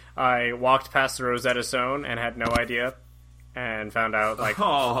great. I walked past the Rosetta Stone and had no idea, and found out like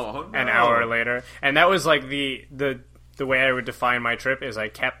an hour later. And that was like the way I would define my trip is I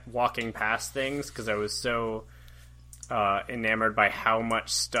kept walking past things because I was so enamored by how much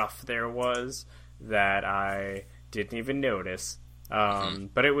stuff there was that I didn't even notice.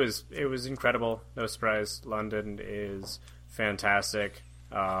 But it was incredible. No surprise. London is fantastic.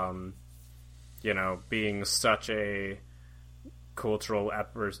 Being such a cultural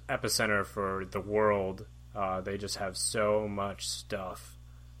epicenter for the world, they just have so much stuff.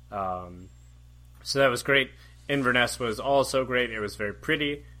 So that was great. Inverness was also great. It was very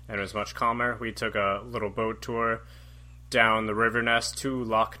pretty and it was much calmer. We took a little boat tour down the River Ness to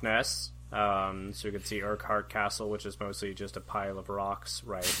Loch Ness. So you could see Urquhart Castle, which is mostly just a pile of rocks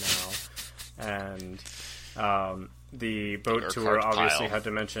right now. And the boat tour obviously had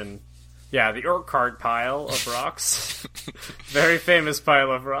to mention... Yeah, the Urquhart pile of rocks. Very famous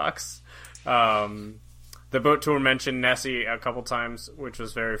pile of rocks. The boat tour mentioned Nessie a couple times, which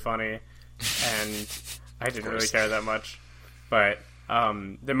was very funny. And I didn't really care that much. But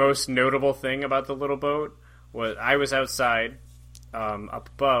the most notable thing about the little boat was I was outside up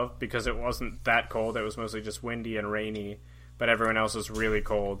above because it wasn't that cold. It was mostly just windy and rainy. But everyone else was really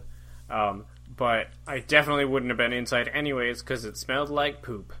cold. But I definitely wouldn't have been inside anyways because it smelled like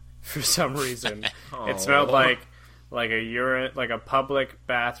poop. For some reason, it smelled like a urine, like a public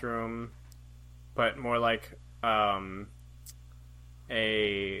bathroom, but more like what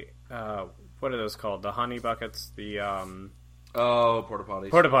are those called? The honey buckets, the porta potties.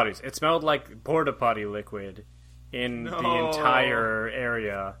 Porta potties. It smelled like porta potty liquid in the entire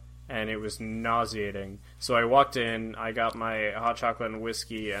area, and it was nauseating. So I walked in, I got my hot chocolate and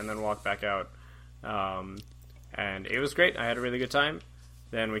whiskey, and then walked back out, and it was great. I had a really good time.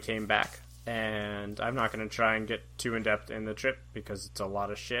 Then we came back, and I'm not going to try and get too in-depth in the trip because it's a lot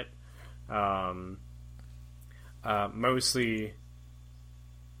of shit. Mostly,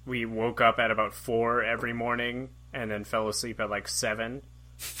 we woke up at about 4 every morning and then fell asleep at like 7.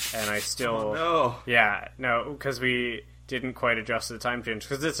 And I still... Yeah, no, because we didn't quite adjust to the time change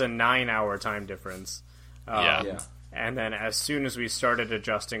because it's a 9-hour time difference. And then as soon as we started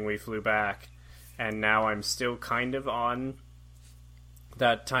adjusting, we flew back, and now I'm still kind of on...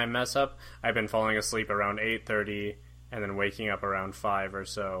 that time mess up. I've been falling asleep around 8:30 and then waking up around 5 or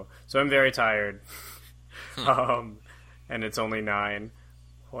so. So I'm very tired. And it's only 9.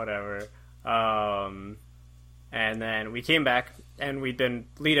 Whatever. And then we came back and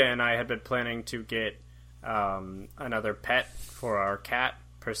Lita and I had been planning to get another pet for our cat,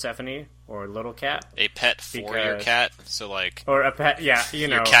 Persephone, or little cat. A pet for your cat? So like... Or a pet, yeah,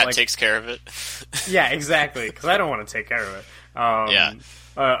 your cat takes care of it? Yeah, exactly, because I don't want to take care of it.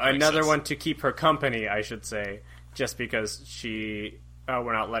 Another one to keep her company, I should say, just because we're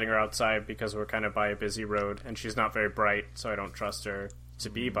not letting her outside because we're kind of by a busy road, and she's not very bright, so I don't trust her to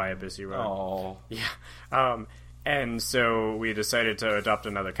be by a busy road. Oh, yeah. And so we decided to adopt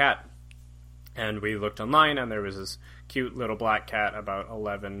another cat, and we looked online, and there was this cute little black cat, about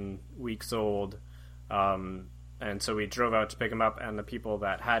 11 weeks old, and so we drove out to pick him up, and the people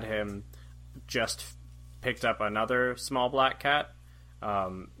that had him just picked up another small black cat,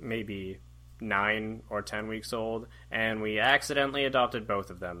 maybe 9 or 10 weeks old, and we accidentally adopted both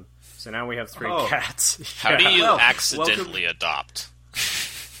of them. So now we have 3 cats. How do you accidentally adopt?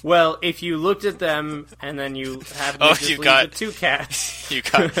 Well, if you looked at them and then you have the 2 cats,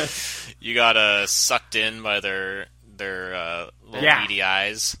 you got sucked in by their little beady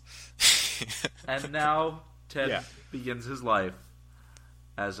eyes. And now Ted begins his life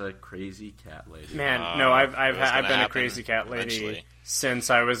as a crazy cat lady. Man, no, I've been a crazy cat lady eventually. Since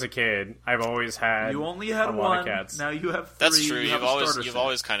I was a kid. I've always had. You only had a one. Lot of cats. Now you have 3. That's true. You've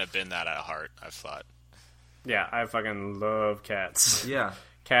always kind of been that at heart, I've thought. Yeah, I fucking love cats. Yeah.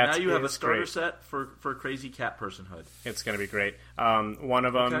 Cats. Now you have a starter great. set for crazy cat personhood. It's gonna be great. One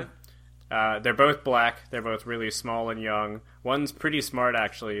of them they're both black. They're both really small and young. One's pretty smart,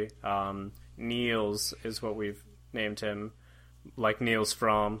 actually. Niels is what we've named him, like Niels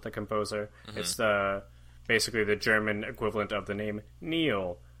Fromm, the composer. Mm-hmm. It's basically the German equivalent of the name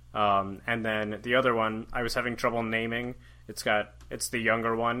Neil. And then the other one, I was having trouble naming. It's the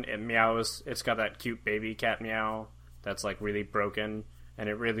younger one. It meows. It's got that cute baby cat meow that's like really broken, and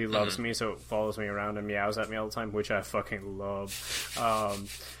it really loves me, so it follows me around and meows at me all the time, which I fucking love.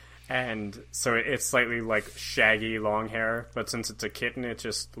 And so it's slightly like shaggy long hair, but since it's a kitten, it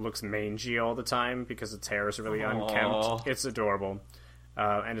just looks mangy all the time because its hair is really unkempt. It's adorable.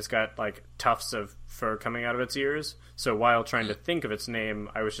 And it's got like tufts of fur coming out of its ears. So while trying to think of its name,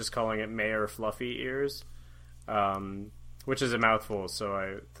 I was just calling it Mayor Fluffy Ears, which is a mouthful, so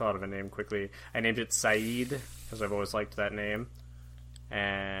I thought of a name quickly. I named it Saeed because I've always liked that name.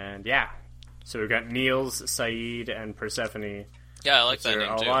 And yeah, so we've got Niels, Saeed, and Persephone. Yeah, I like that name There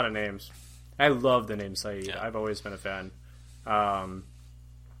are too. a lot of names. I love the name Saeed. Yeah. I've always been a fan.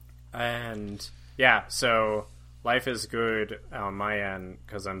 And yeah, so life is good on my end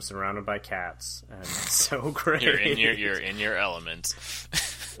because I'm surrounded by cats, and it's so great. You're in your element.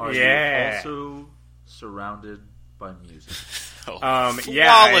 Are Yeah. you also surrounded by music? Oh,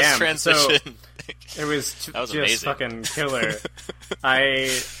 Yeah, I flawless am. transition. It was That was just amazing. fucking killer. I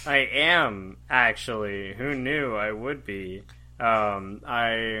am actually. Who knew I would be?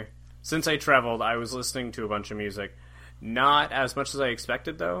 Since I traveled, I was listening to a bunch of music. Not as much as I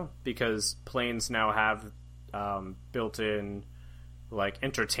expected, though, because planes now have built-in like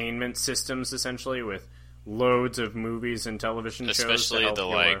entertainment systems, essentially, with loads of movies and television shows. Especially to the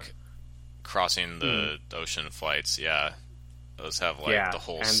help like crossing the ocean flights. Yeah, those have like Yeah, the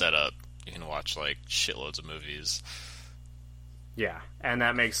whole and- setup. You can watch like shitloads of movies. Yeah, and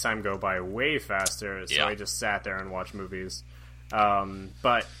that makes time go by way faster, so Yeah. I just sat there and watched movies.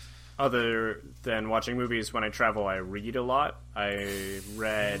 But other than watching movies, when I travel, I read a lot. I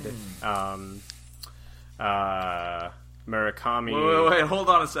read Murakami. Wait, hold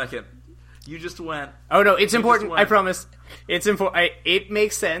on a second. You just went... Oh, no, it's important. went- I promise. It's important. It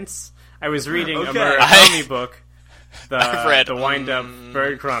makes sense. I was reading a Okay. Murakami book, I've read, the Wind-Up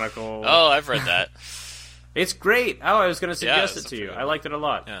Bird Chronicle. Oh, I've read that. It's great. Oh, I was going to suggest it's it to you. pretty I liked it a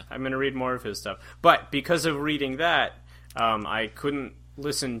lot. Yeah. I'm going to read more of his stuff. But because of reading that, I couldn't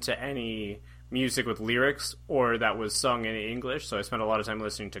listen to any music with lyrics or that was sung in English, so I spent a lot of time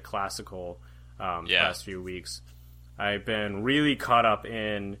listening to classical past few weeks. I've been really caught up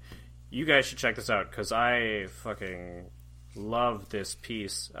in... You guys should check this out, because I fucking love this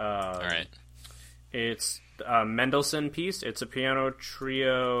piece. All right. It's a Mendelssohn piece. It's a piano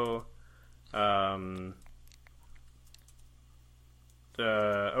trio...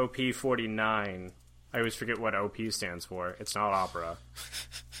 the OP 49. I always forget what OP stands for. It's not opera.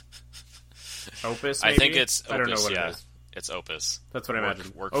 Opus, maybe? I think it's Opus. I don't know what yeah. it is. It's Opus. That's what I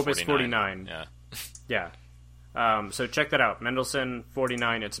imagined. Work Opus 49. 49. Yeah. Yeah. So check that out. Mendelssohn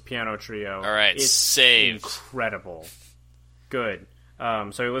 49. It's a piano trio. All right, It's saved. incredible. Good.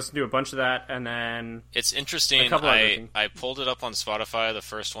 So I listened to a bunch of that, and then... It's interesting. A couple other things. I pulled it up on Spotify, the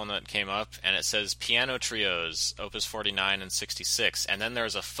first one that came up, and it says Piano Trios, Opus 49 and 66. And then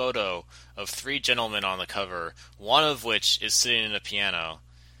there's a photo of three gentlemen on the cover, one of which is sitting in a piano.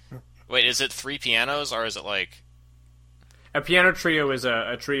 Wait, is it three pianos, or is it like... A piano trio is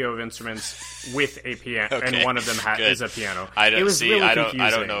a trio of instruments with a piano, Okay, and one of them good. is a piano. I don't it was see. really I don't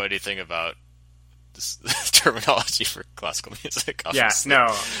confusing. know anything about this terminology for classical music. Yeah, Obviously. no.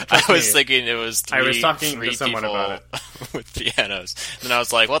 I trust was me. thinking it was three, I was talking to three someone people about with pianos, and I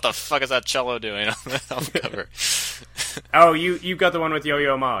was like, "What the fuck is that cello doing on the cover?" Oh, you got the one with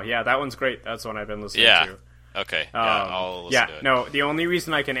Yo-Yo Ma. Yeah, that one's great. That's the one I've been listening Yeah. to. Okay, yeah, I'll listen to it. No, the only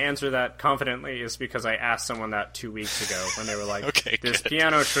reason I can answer that confidently is because I asked someone that 2 weeks ago when they were like, Okay, this good.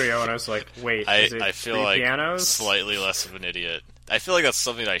 piano trio, and I was like, wait, is it I feel three like pianos? slightly less of an idiot. I feel like that's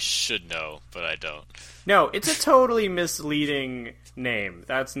something I should know, but I don't. No, it's a totally misleading name.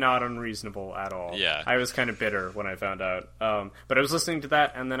 That's not unreasonable at all. Yeah. I was kind of bitter when I found out. But I was listening to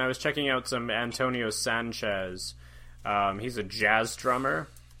that, and then I was checking out some Antonio Sanchez. He's a jazz drummer,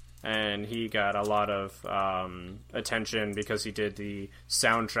 and he got a lot of attention because he did the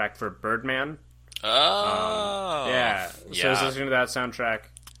soundtrack for Birdman. Oh, Yeah. So I was listening to that soundtrack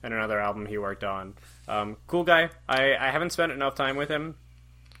and another album he worked on. Cool guy. I haven't spent enough time with him.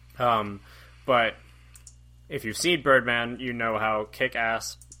 But if you've seen Birdman, you know how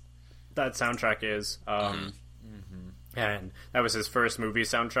kick-ass that soundtrack is. And that was his first movie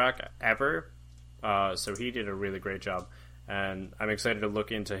soundtrack ever. So he did a really great job. And I'm excited to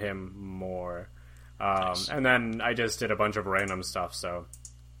look into him more. Nice. And then I just did a bunch of random stuff, so...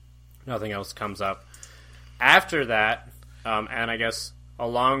 Nothing else comes up. After that, and I guess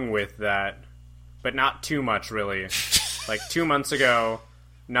along with that, but not too much really, like 2 months ago,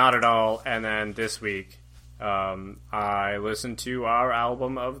 not at all, and then this week, I listened to our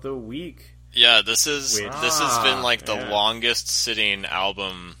album of the week. Yeah, this has been like the longest sitting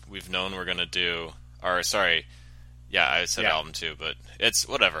album we've known we're gonna do. Or sorry, yeah, I said album too, but it's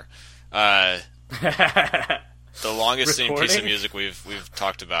whatever. The longest sitting piece of music we've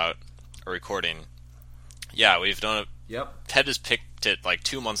talked about, or recording. Yeah, we've done it. Yep. Ted has picked it like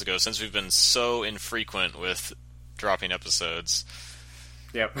 2 months ago, since we've been so infrequent with dropping episodes.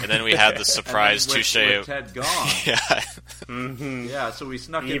 Yep. And then we had the surprise Touche. With Ted gone. Yeah. Mm-hmm. Yeah, so we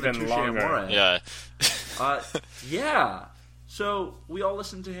snuck Even in the Touche longer. Amore. Yeah. Yeah. So we all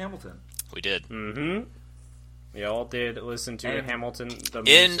listened to Hamilton. We did. Mm-hmm. We all did listen to And Hamilton. The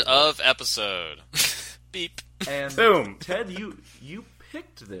End musical. of episode. Beep. And Boom. Ted, you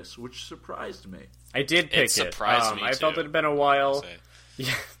picked this, which surprised me. I did pick it. surprised me, I felt too. it had been a while. Say.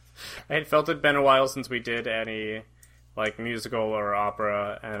 Yeah, I had felt it'd been a while since we did any like musical or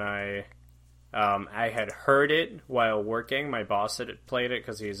opera, and I had heard it while working. My boss had played it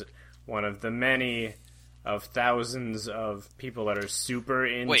because he's one of the many of thousands of people that are super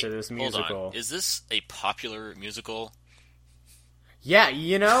into Wait, this hold musical. on. Is this a popular musical? Yeah,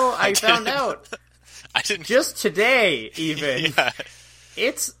 you know, I found out I didn't. just today. Even Yeah.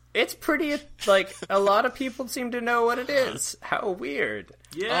 it's pretty like a lot of people seem to know what it is. How weird.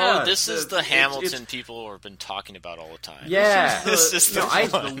 Yeah. Oh, this is the Hamilton it's- people have been talking about all the time. Yeah. This is the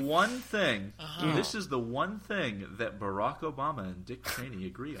the one thing. This is the one thing that Barack Obama and Dick Cheney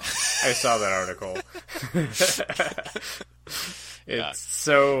agree on. I saw that article. It's Yeah.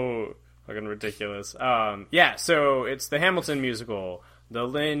 so fucking ridiculous. Yeah, so it's the Hamilton musical. The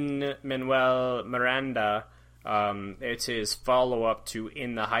Lin-Manuel Miranda. It's his follow-up to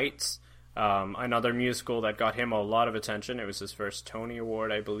In the Heights, another musical that got him a lot of attention. It was his first Tony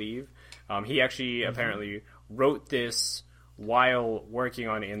Award, I believe. He actually apparently wrote this while working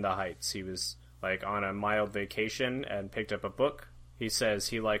on In the Heights. He was like on a mild vacation and picked up a book. He says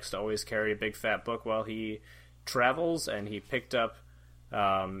he likes to always carry a big fat book while he travels, and he picked up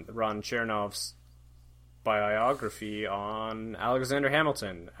Ron Chernow's biography on Alexander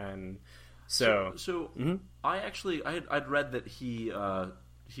Hamilton, and so I'd read that he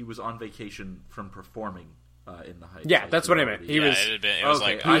was on vacation from performing in the Heights. yeah, that's what I meant. He was It was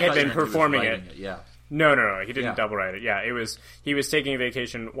okay, like he I had thought you been meant he was performing writing it. Yeah. No, he didn't Yeah. double write it. Yeah, he was taking a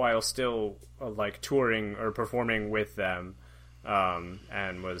vacation while still like touring or performing with them,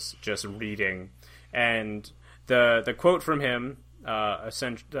 and was just reading. And the quote from him,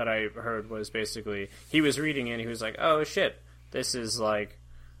 that I heard was basically he was reading it and he was like, "Oh shit, this is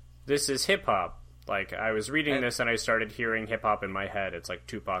hip hop." Like I was reading this and I started hearing hip hop in my head. It's like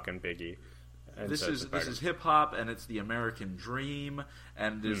Tupac and Biggie. And This so it's is hip hop, and it's the American dream,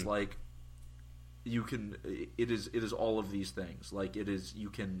 and it is like it is all of these things. Like it is you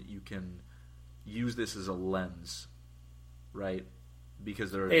can use this as a lens, right?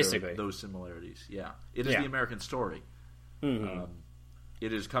 Because there are those similarities. Yeah, it is the American story. Mm-hmm.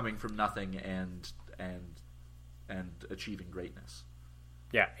 It is coming from nothing and achieving greatness.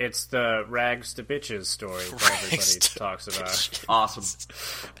 Yeah, it's the rags to bitches story that everybody talks about. Awesome.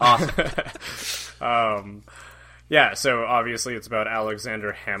 Yeah, so obviously it's about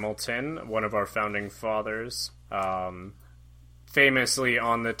Alexander Hamilton, one of our founding fathers, famously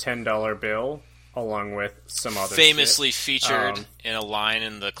on the $10 bill, along with some other famously shit. featured in a line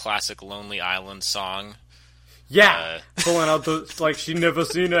in the classic Lonely Island song. Yeah, pulling out like she never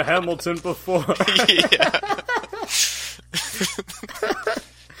seen a Hamilton before.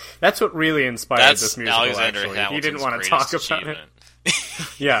 That's what really inspired this musical, Alexander actually. Hamilton's He didn't want to greatest talk about achievement.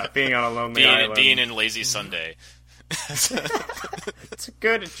 it. Yeah, being on a lonely island. Being in Lazy Sunday. It's a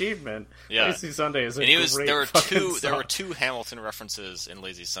good achievement. Yeah. Lazy Sunday is a And great there were song. two Hamilton references in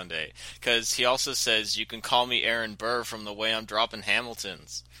Lazy Sunday, because he also says, "You can call me Aaron Burr from the way I'm dropping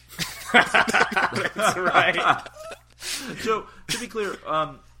Hamiltons." That's right. So to be clear,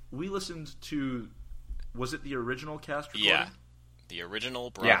 we listened to, was it the original cast recording? Yeah, the original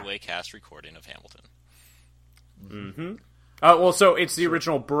Broadway cast recording of Hamilton. Mm-hmm. Well, so it's the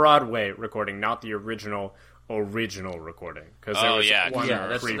original Broadway recording, not the original recording. Because there was one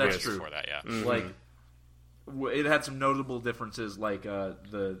that's previous. true. Before that, yeah. Mm-hmm. Like, it had some notable differences. Like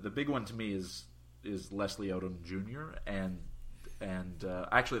the big one to me is Leslie Odom Jr. and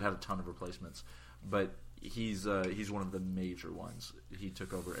actually it had a ton of replacements, but he's one of the major ones. He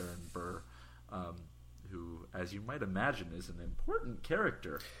took over Aaron Burr, who, as you might imagine, is an important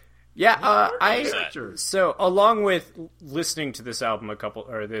character. Yeah, Character. so along with listening to this album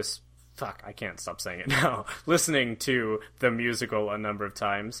this fuck, I can't stop saying it now. Listening to the musical a number of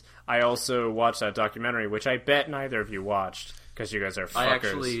times. I also watched that documentary, which I bet neither of you watched because you guys are fuckers. I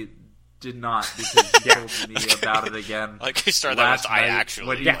actually did not, because you told me about it again. Like, he started that last with, I night actually.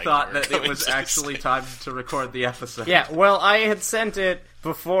 when you like, thought we're that it going was to actually time to record the episode. Yeah, well, I had sent it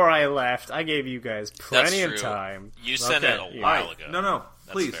before I left. I gave you guys plenty of true. time. You sent it a yeah. while ago. No,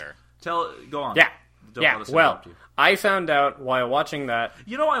 That's please. fair. Go on. Yeah. Don't Yeah, let us well, interrupt you. I found out while watching that...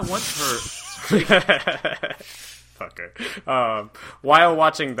 You know, I once heard... Fucker. While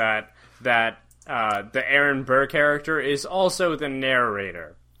watching that the Aaron Burr character is also the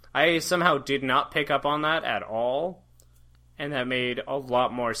narrator. I somehow did not pick up on that at all, and that made a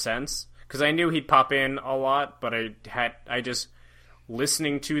lot more sense. Because I knew he'd pop in a lot, but I just...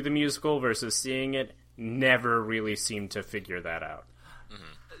 Listening to the musical versus seeing it never really seemed to figure that out.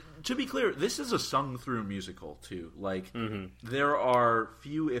 To be clear, this is a sung-through musical, too. Like, there are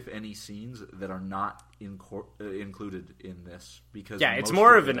few, if any, scenes that are not included in this. Because Yeah, it's most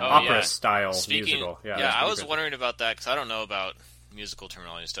more of them an are. opera-style Speaking, musical. yeah, that's I pretty was good. wondering about that because I don't know about musical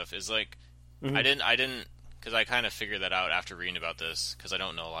terminology and stuff. Is like, Mm-hmm. I didn't, because I kind of figured that out after reading about this because I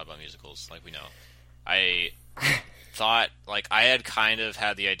don't know a lot about musicals, like we know. I thought, like, I had kind of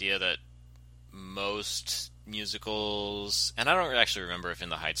had the idea that most musicals, and I don't actually remember if In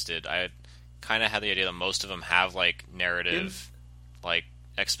the Heights did. I had kind of had the idea that most of them have like narrative, like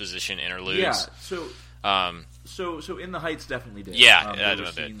exposition interludes. Yeah, so In the Heights definitely did. Yeah, there a were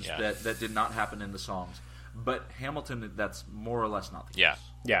bit, scenes yeah. that did not happen in the songs. But Hamilton, that's more or less not the case. Yeah.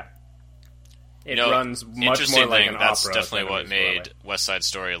 Yeah. It You know, runs much interesting more like thing, an that's opera. definitely than what it is made Broadway. West Side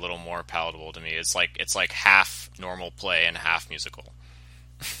Story a little more palatable to me. It's like half normal play and half musical.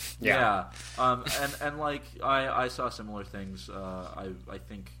 Yeah. And like I saw similar things. I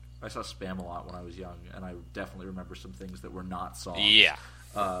think I saw Spam a lot when I was young, and I definitely remember some things that were not songs. Yeah.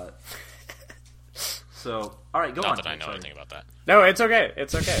 So, all right, go on. Not that I know Sorry. anything about that. No, it's okay.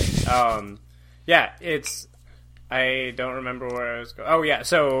 It's okay. Yeah, it's... I don't remember where I was going. Oh, yeah,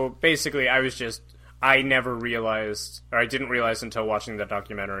 so basically I never realized, or I didn't realize until watching the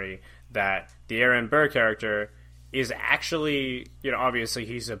documentary, that the Aaron Burr character is actually, obviously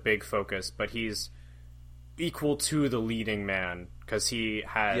he's a big focus, but he's equal to the leading man, because he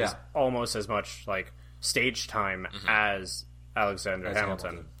has almost as much, like, stage time as Alexander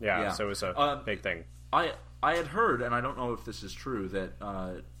Hamilton. Yeah, so it was a big thing. I had heard, and I don't know if this is true,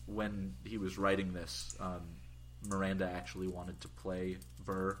 that when he was writing this, Miranda actually wanted to play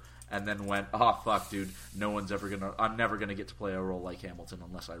Burr, and then went, "Oh fuck, dude, I'm never gonna get to play a role like Hamilton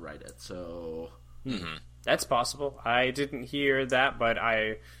unless I write it." So That's possible. I didn't hear that, but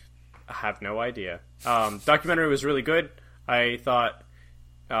I have no idea. Documentary was really good. I thought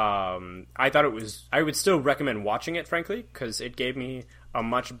it was. I would still recommend watching it, frankly, because it gave me a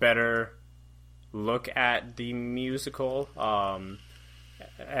much better look at the musical.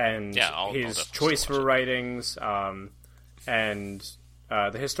 And I'll his definitely choice still for watch writings, and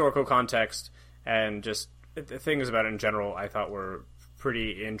the historical context, and just the things about it in general, I thought were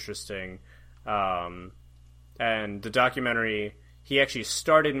pretty interesting. And the documentary, he actually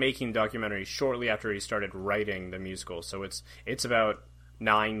started making documentaries shortly after he started writing the musical, so it's about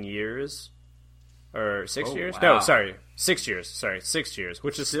 9 years. Or 6 years? Wow. No, sorry, 6 years. Sorry, 6 years,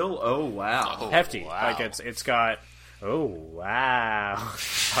 which is still, oh wow, hefty. wow. Like it's got. Oh wow!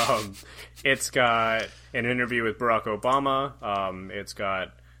 It's got an interview with Barack Obama. It's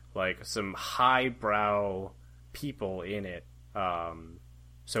got like some highbrow people in it.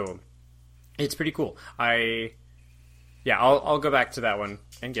 So it's pretty cool. I'll go back to that one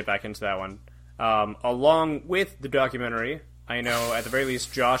and get back into that one. Along with the documentary, I know at the very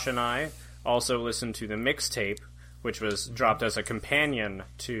least Josh and I also listened to the mixtape, which was dropped as a companion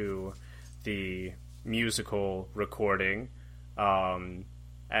to the musical recording, and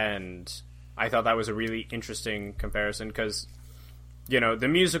I thought that was a really interesting comparison because, the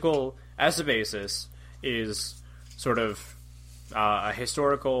musical as a basis is sort of a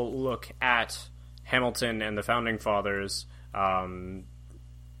historical look at Hamilton and the Founding Fathers, the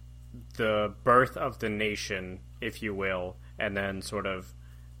birth of the nation, if you will, and then sort of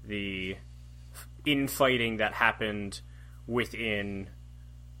the infighting that happened within,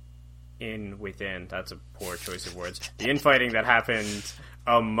 that's a poor choice of words. The infighting that happened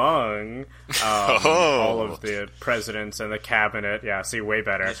among all of the presidents and the cabinet. Yeah, see, way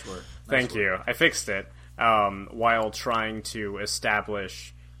better. Nice word. Thank you. I fixed it. While trying to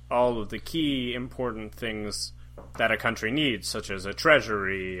establish all of the key important things that a country needs, such as a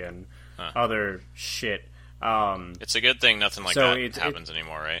treasury and other shit. It's a good thing nothing like So that happens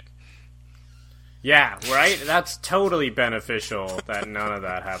anymore, right? Yeah, right? That's totally beneficial that none of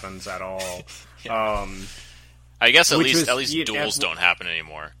that happens at all. I guess at Which least was- duels don't happen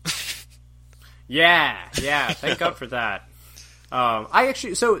anymore. Yeah, thank God for that. I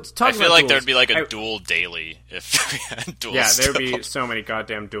feel I feel like duels, there'd be like a duel daily if we had duels. Yeah, there'd still. be so many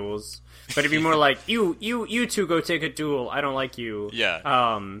goddamn duels. But it'd be more like, you two go take a duel. I don't like you.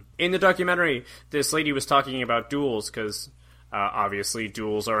 Yeah. In the documentary, this lady was talking about duels because obviously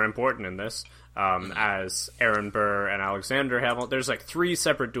duels are important in this. As Aaron Burr and Alexander Hamilton, there's like 3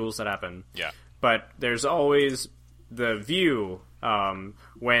 separate duels that happen. Yeah. But there's always the view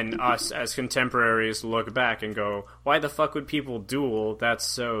when us as contemporaries look back and go, why the fuck would people duel? That's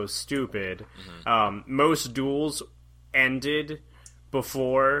so stupid. Most duels ended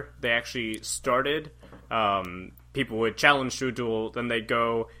before they actually started. People would challenge to a duel, then they'd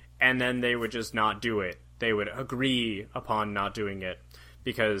go, and then they would just not do it. They would agree upon not doing it.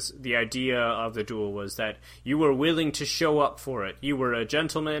 Because the idea of the duel was that you were willing to show up for it. You were a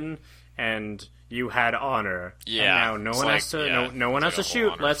gentleman, and you had honor. Yeah. And now It's no one like- has to. yeah, No one it's has to like a whole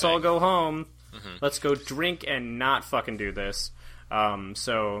shoot. honor Let's all thing. go home. Let's go drink and not fucking do this.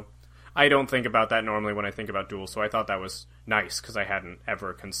 So I don't think about that normally when I think about duels. So I thought that was nice because I hadn't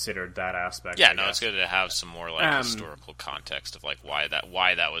ever considered that aspect. Yeah, I no, guess. it's good to have some more like historical context of like why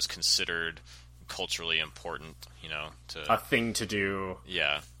that was considered culturally important, A thing to do.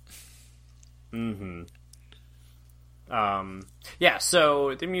 yeah. Yeah,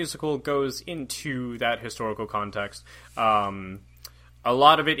 so the musical goes into that historical context. A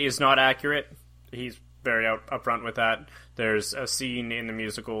lot of it is not accurate. He's very upfront with that. There's a scene in the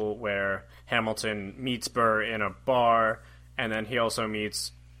musical where Hamilton meets Burr in a bar, and then he also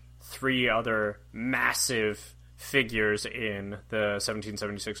meets 3 other massive figures in the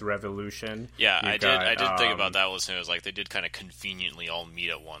 1776 Revolution. Yeah, You've I did got, think about that listening. It was like they did kind of conveniently all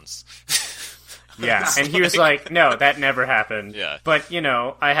meet at once. Yeah, and he was like, no, that never happened. Yeah. But,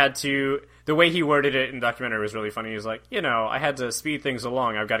 I had to... The way he worded it in the documentary was really funny. He was like, I had to speed things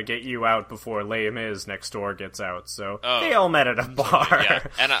along. I've got to get you out before Les Mis next door gets out. So they all met at a bar. Yeah,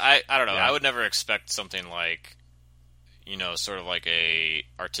 and I don't know. Yeah. I would never expect something like, sort of like a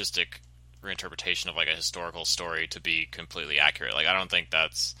artistic reinterpretation of like a historical story to be completely accurate. Like I don't think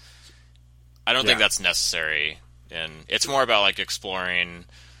that's necessary. And it's more about like exploring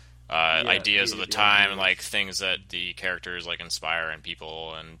ideas of the time, like things that the characters like inspire in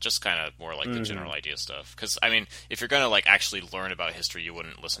people, and just kind of more like the general idea stuff. Because I mean, if you're gonna like actually learn about history, you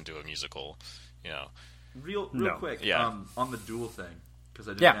wouldn't listen to a musical, Real No. quick, Yeah. on the duel thing, because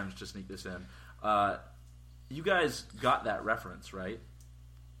I did Yeah. manage to sneak this in. You guys got that reference, right?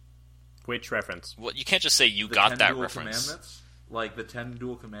 Which reference? Well, you can't just say you The got 10 that dual reference. Commandments? Like the 10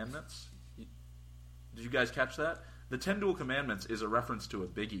 dual commandments? Did you guys catch that? The 10 dual commandments is a reference to a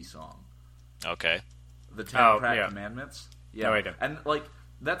Biggie song. Okay. The 10 Oh, crack yeah. commandments? Yeah. No, I don't. And like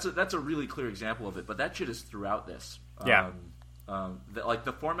that's a really clear example of it, but that shit is throughout this. Yeah. Like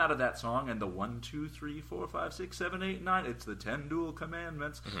the format of that song and the 1, 2, 3, 4, 5, 6, 7, 8, 9, it's the 10 dual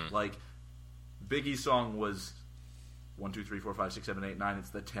commandments. Like Biggie's song was 1, 2, 3, 4, 5, 6, 7, 8, 9. It's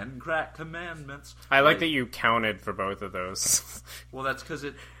the 10 crack commandments. I like that you counted for both of those. Well, that's because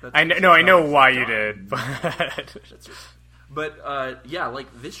it. That's I know why you did, but That's it. But yeah,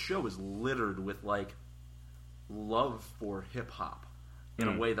 like this show is littered with like love for hip hop in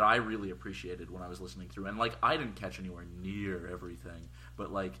a way that I really appreciated when I was listening through. And like I didn't catch anywhere near everything,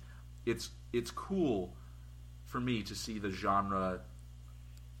 but like it's cool for me to see the genre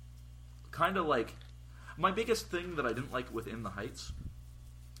kind of like. My biggest thing that I didn't like within the Heights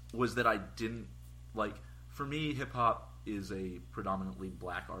was that I didn't like. For me, hip hop is a predominantly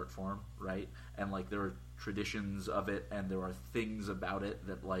black art form, right? And like there are traditions of it, and there are things about it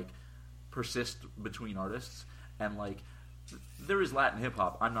that like persist between artists. And like there is Latin hip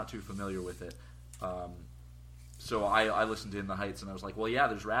hop. I'm not too familiar with it, so I listened to In the Heights, and I was like, well, yeah,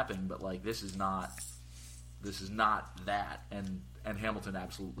 there's rapping, but like this is not that. And Hamilton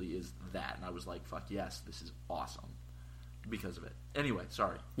absolutely is that. And I was like, fuck yes, this is awesome because of it. Anyway,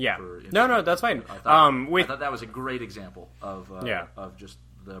 sorry. Yeah. for No, that's fine. I thought that was a great example of just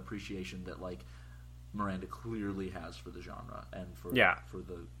the appreciation that like Miranda clearly has for the genre and for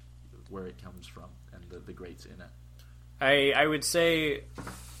the where it comes from and the greats in it. I would say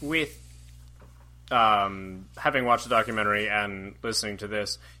with having watched the documentary and listening to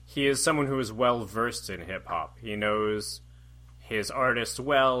this, he is someone who is well versed in hip hop. He knows his artists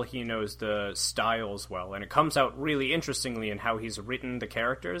well, he knows the styles well, and it comes out really interestingly in how he's written the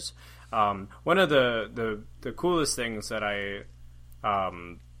characters. One of the coolest things that I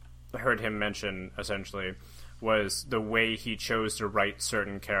heard him mention, essentially, was the way he chose to write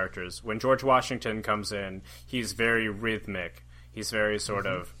certain characters. When George Washington comes in, he's very rhythmic. He's very sort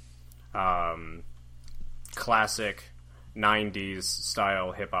of classic 90s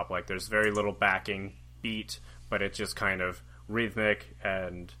style hip-hop. Like, there's very little backing beat, but it's just kind of rhythmic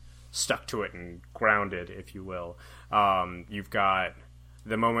and stuck to it and grounded, if you will. You've got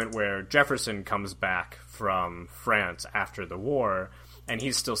the moment where Jefferson comes back from France after the war, and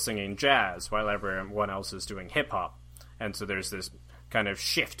he's still singing jazz while everyone else is doing hip-hop. And so there's this kind of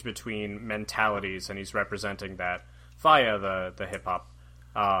shift between mentalities, and he's representing that via the hip-hop.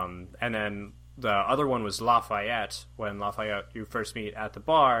 And then the other one was Lafayette. When Lafayette you first meet at the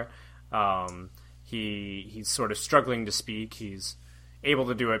bar, he's sort of struggling to speak. He's able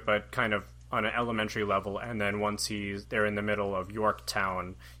to do it, but kind of on an elementary level. And then once they're in the middle of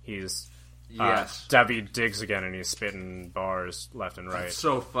Yorktown, he's David Diggs again, and he's spitting bars left and right. That's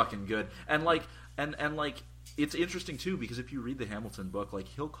so fucking good. And like it's interesting too, because if you read the Hamilton book, like,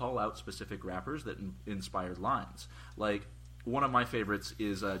 he'll call out specific rappers that inspired lines. Like, one of my favorites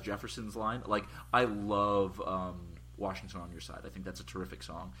is Jefferson's line. Like, I love Washington on Your Side. I think that's a terrific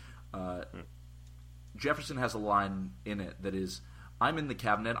song. Jefferson has a line in it that is, I'm in the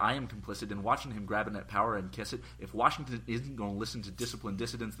cabinet, I am complicit in watching him grab at power and kiss it. If Washington isn't going to listen to disciplined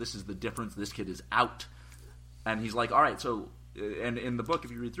dissidents, this is the difference. This kid is out. And he's like, all right, so, and in the book, if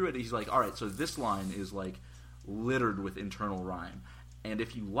you read through it, he's like, all right, so this line is like littered with internal rhyme. And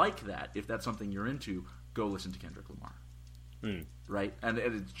if you like that, if that's something you're into, go listen to Kendrick Lamar. Right? And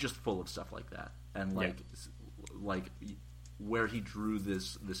it's just full of stuff like that. And like where he drew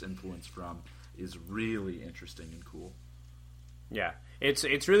this influence from is really interesting and cool. Yeah,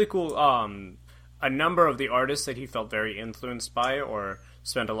 it's really cool. A number of the artists that he felt very influenced by or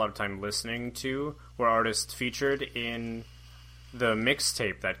spent a lot of time listening to were artists featured in the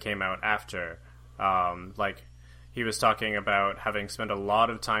mixtape that came out after. Like, he was talking about having spent a lot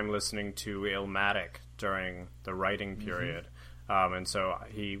of time listening to Illmatic during the writing period. And so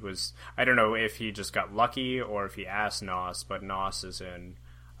he was, I don't know if he just got lucky or if he asked Nas, but Nas is in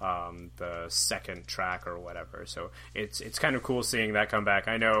the second track or whatever. So it's kind of cool seeing that come back.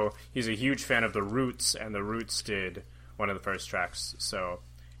 I know he's a huge fan of The Roots, and The Roots did one of the first tracks. So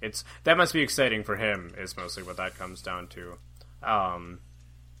that must be exciting for him, is mostly what that comes down to.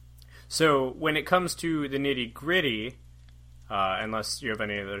 So when it comes to the nitty-gritty, unless you have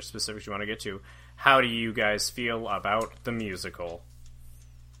any other specifics you want to get to, how do you guys feel about the musical?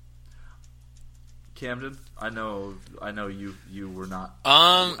 Camden, I know you were not.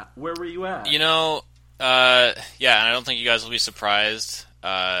 Where were you at? Yeah, and I don't think you guys will be surprised.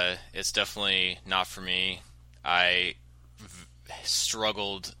 It's definitely not for me. I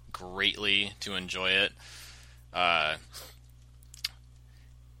struggled greatly to enjoy it.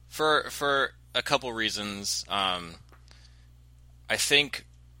 For a couple reasons. I think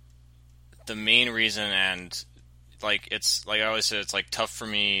the main reason, and it's like I always say, it's like tough for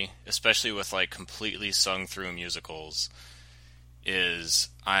me, especially with like completely sung through musicals, is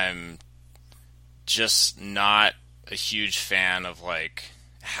I'm just not a huge fan of like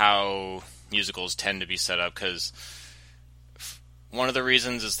how musicals tend to be set up, because one of the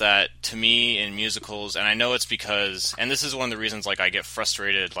reasons is that, to me, in musicals, and I know it's because, and this is one of the reasons like I get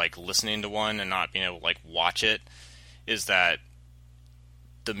frustrated like listening to one and not being able to like watch it, is that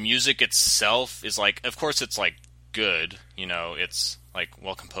the music itself is like, of course it's like good, it's like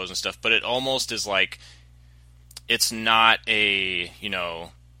well composed and stuff, but it almost is like, it's not a,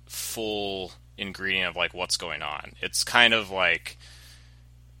 full ingredient of like what's going on. It's kind of like,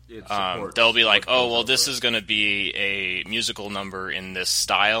 they'll be like, oh, well, this is going to be a musical number in this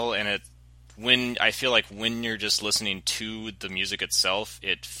style, and I feel like when you're just listening to the music itself,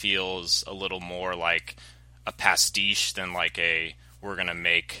 it feels a little more like a pastiche than like we're going to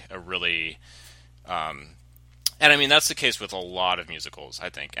make a really, and I mean, that's the case with a lot of musicals, I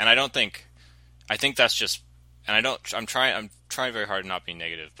think. And I think that's just, and I'm trying very hard to not be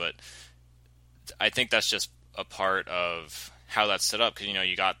negative, but I think that's just a part of how that's set up, because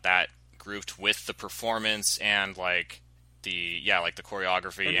you got that grouped with the performance and like the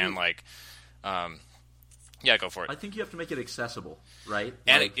choreography and like go for it. I think you have to make it accessible, right?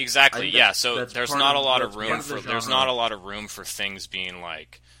 And like, exactly, so there's not a lot of room for things being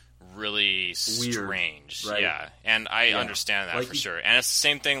like really strange. Weird, right? Yeah, and I understand that for sure. And it's the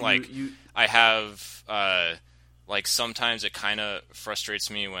same thing. Like I have like sometimes it kind of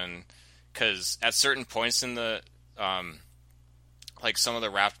frustrates me because at certain points in the like some of the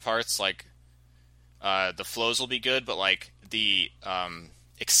rap parts, like the flows will be good, but like the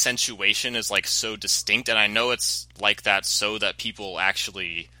accentuation is like so distinct, and I know it's like that so that people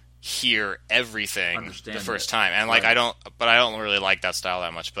actually hear everything Understand the first it. time, and like Right. I don't really like that style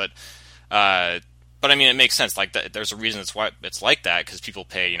that much, but I mean, it makes sense. Like, there's a reason it's why it's like that, because people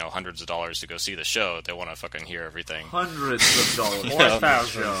pay, hundreds of dollars to go see the show. They want to fucking hear everything. Hundreds of dollars. Or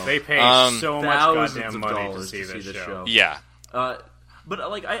thousands. They pay so much Thousands goddamn of money to dollars see this show. Yeah. But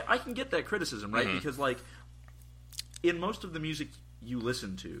like I can get that criticism, right? Mm-hmm. Because like in most of the music you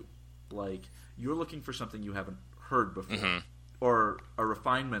listen to, like you're looking for something you haven't heard before, or a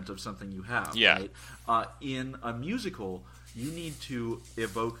refinement of something you have. Mm-hmm. Yeah. Right? In a musical, you need to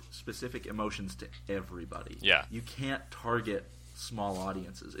evoke specific emotions to everybody. Yeah. You can't target small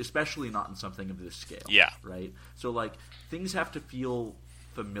audiences, especially not in something of this scale. Yeah. Right? So like things have to feel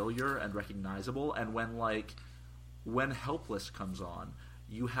familiar and recognizable, and when Helpless comes on,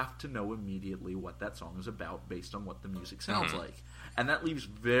 you have to know immediately what that song is about based on what the music sounds like. And that leaves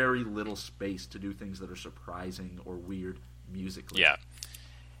very little space to do things that are surprising or weird musically. Yeah.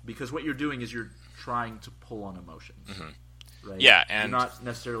 Because what you're doing is you're trying to pull on emotions. Right? Yeah, and- you're not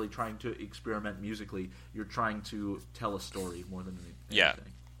necessarily trying to experiment musically. You're trying to tell a story more than anything. Yeah.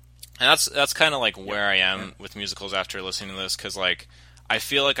 And that's kind of like where I am with musicals after listening to this, because like I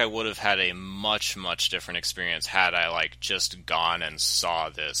feel like I would have had a much, much different experience had I like just gone and saw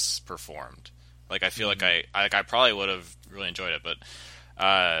this performed. Like I feel like I probably would have really enjoyed it, but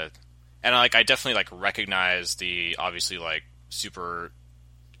and like I definitely like recognize the obviously like super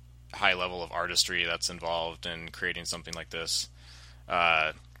high level of artistry that's involved in creating something like this.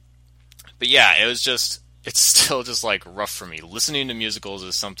 But yeah, it's still just like rough for me. Listening to musicals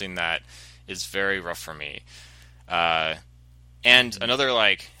is something that is very rough for me. And another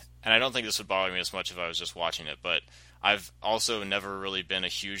like, and I don't think this would bother me as much if I was just watching it, but I've also never really been a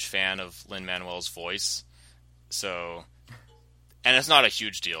huge fan of Lin-Manuel's voice. So, and it's not a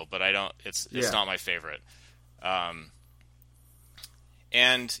huge deal, but it's not my favorite.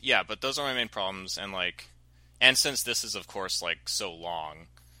 And yeah, but those are my main problems. And like, and since this is of course like so long,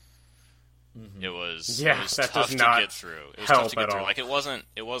 it was Yeah, that tough does to not get through. It was help tough to get at through. all. Like it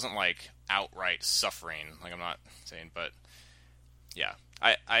wasn't like outright suffering. Like I'm not saying, but yeah,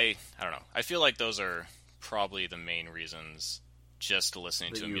 I don't know. I feel like those are probably the main reasons. Just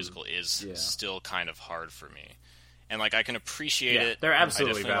listening to a musical is still kind of hard for me. And like I can appreciate it. they're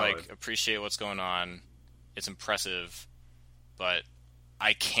absolutely I definitely valid. like appreciate what's going on. It's impressive, but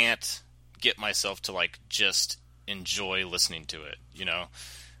I can't get myself to like just enjoy listening to it.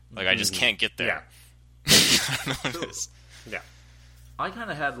 Like I just can't get there. Yeah. I don't know what it is. Yeah. I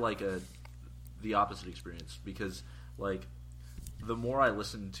kind of had like the opposite experience, because like the more I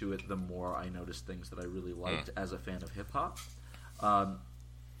listened to it, the more I noticed things that I really liked as a fan of hip hop,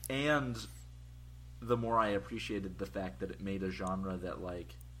 and the more I appreciated the fact that it made a genre that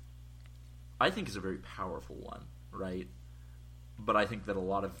like I think is a very powerful one, right? But I think that a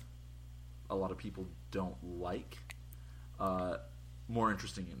lot of people don't like more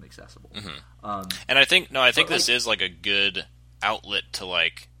interesting and accessible. And I think But, this like- is like a good outlet to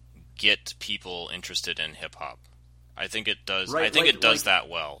like get people interested in hip hop. I think it does. Right, I think like- it does like- that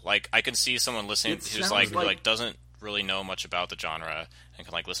well. Like I can see someone listening It who's sounds like, like- doesn't really know much about the genre and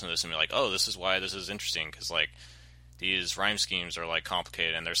can like listen to this and be like, oh, this is why this is interesting, because like these rhyme schemes are like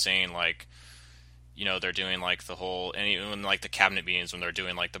complicated, and they're saying like, they're doing like the whole, and even like the cabinet meetings when they're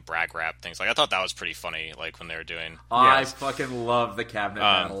doing like the brag rap things. Like I thought that was pretty funny. Like when they were doing, I fucking love the cabinet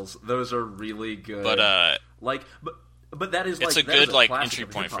battles. Those are really good. but like, but that is it's like a that is good like classic entry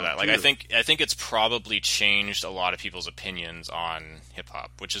of point for hip-hop, that. Like too. I think it's probably changed a lot of people's opinions on hip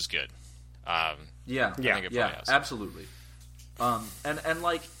hop, which is good. Yeah, I think it probably has. absolutely. And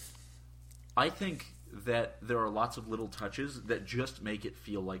like, I think that there are lots of little touches that just make it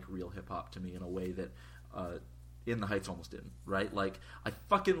feel like real hip hop to me in a way that In the Heights almost didn't. Right? Like, I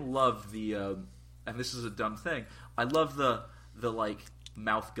fucking love the, and this is a dumb thing, I love the like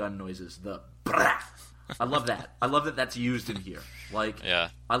mouth gun noises, the brah. I love that. I love that that's used in here. Like, Yeah.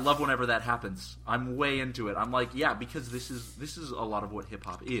 I love whenever that happens. I'm way into it. I'm like, yeah, because this is a lot of what hip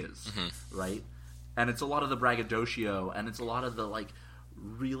hop is, right? And it's a lot of the braggadocio, and it's a lot of the like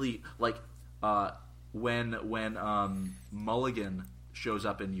really like when Mulligan shows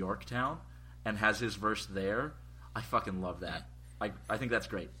up in Yorktown and has his verse there. I fucking love that. I think that's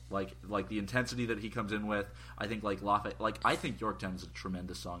great. Like the intensity that he comes in with. I think like Lafayette. Like I think Yorktown is a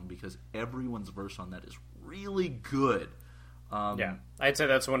tremendous song because everyone's verse on that is really good. Yeah, I'd say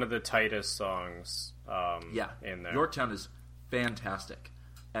that's one of the tightest songs. Yeah, in there. Yorktown is fantastic,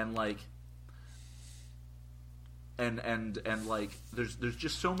 and like, and like, there's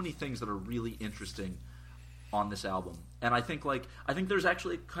just so many things that are really interesting on this album, and I think there's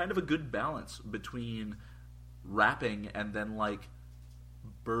actually kind of a good balance between rapping and then like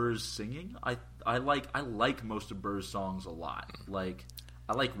Burr's singing. I like most of Burr's songs a lot. Like,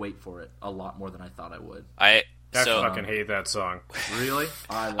 I like Wait For It a lot more than I thought I would. I fucking hate that song. Really?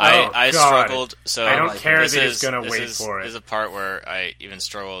 I struggled. So I don't care this that is, he's gonna this wait is, for it. This is a part where I even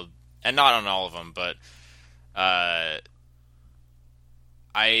struggled, and not on all of them, but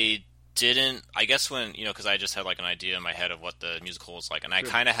I didn't. I guess when because I just had like an idea in my head of what the musical was like, and I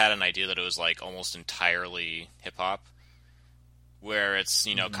kind of had an idea that it was like almost entirely hip hop, where it's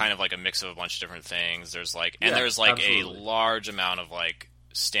kind of like a mix of a bunch of different things. There's like there's like absolutely. a large amount of like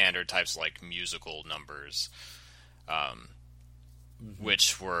standard types of like musical numbers,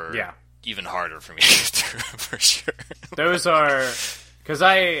 which were even harder for me to get through for sure. Those are because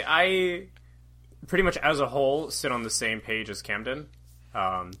I pretty much as a whole sit on the same page as Camden,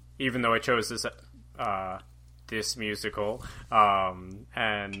 even though I chose this musical,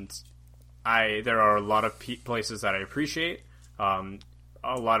 and there are a lot of places that I appreciate.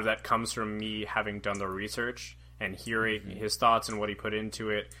 A lot of that comes from me having done the research and hearing his thoughts and what he put into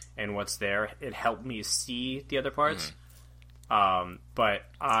it and what's there. It helped me see the other parts. But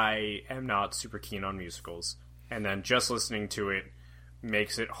I am not super keen on musicals. And then just listening to it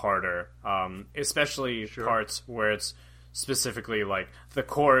makes it harder. Especially parts where it's specifically like the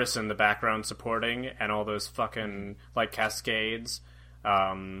chorus and the background supporting and all those fucking like cascades.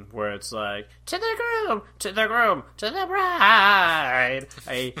 Where it's like, to the groom, to the groom, to the bride.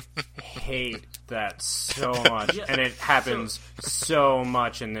 I hate that so much. And it happens so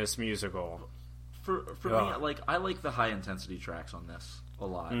much in this musical. For me, like, I like the high intensity tracks on this a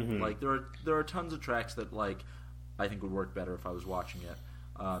lot. Like, there are tons of tracks that, like, I think would work better if I was watching it,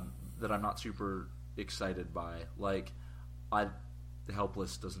 that I'm not super excited by. Like,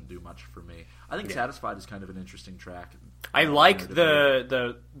 Helpless doesn't do much for me. I think Satisfied is kind of an interesting track. I like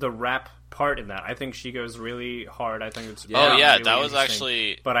the rap part in that. I think she goes really hard. I think it's really that was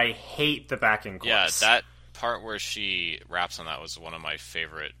actually. But I hate the backing chorus. Yeah, that part where she raps on that was one of my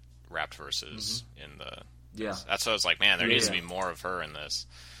favorite rapped verses in the. Yeah, that's what I was like. Man, there needs to be more of her in this.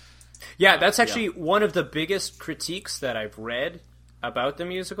 Yeah, that's actually one of the biggest critiques that I've read about the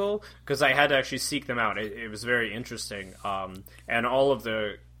musical, because I had to actually seek them out. It was very interesting, and all of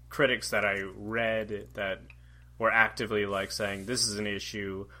the critics that I read that were actively like saying this is an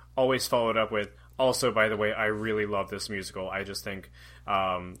issue always followed up with, also, by the way, I really love this musical. I just think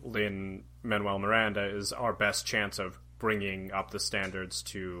Lin-Manuel Miranda is our best chance of bringing up the standards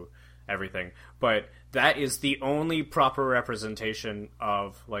to everything. But that is the only proper representation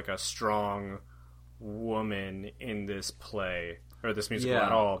of like a strong woman in this play or this musical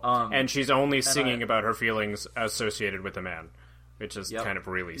at all. And she's only singing about her feelings associated with a man, which is kind of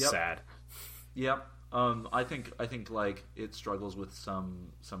really sad. Yep. I think like it struggles with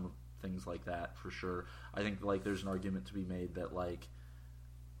some things like that for sure. I think like there's an argument to be made that like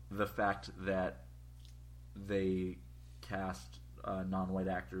the fact that they cast non-white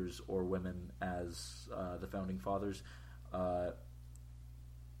actors or women as the founding fathers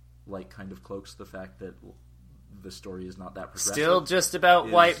like kind of cloaks the fact that the story is not that progressive. Still just about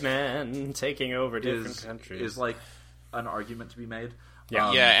white men taking over different countries. Is like an argument to be made.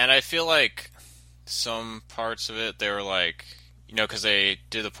 Yeah, and I feel like some parts of it, they were like, because they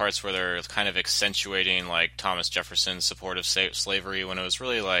do the parts where they're kind of accentuating like Thomas Jefferson's support of slavery, when it was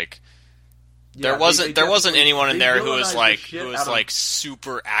really like there wasn't anyone in there who was like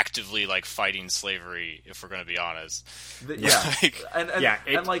super actively like fighting slavery, if we're going to be honest.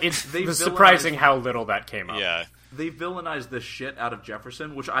 It was surprising how little that came up. Yeah. They villainized the shit out of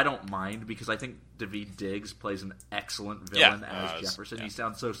Jefferson, which I don't mind, because I think Daveed Diggs plays an excellent villain as Jefferson. He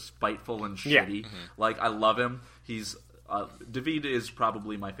sounds so spiteful and shitty. Like, I love him. He's Daveed is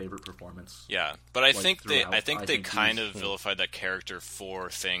probably my favorite performance. Yeah, but I think they kind of vilified that character for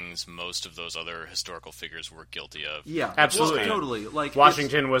things most of those other historical figures were guilty of. Yeah, absolutely, well, totally. Like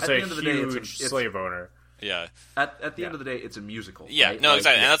Washington was a huge slave owner. Yeah. At the end of the day, it's a musical. Yeah, right? no,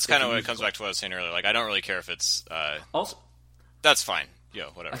 exactly, and that's kind of what it comes back to what I was saying earlier. Like, I don't really care if it's also, that's fine. Yo,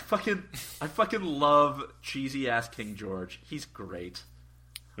 whatever. I fucking love cheesy ass King George. He's great.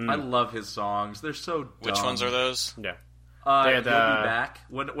 I love his songs. They're so dumb. Which ones are those? Yeah. He'll be back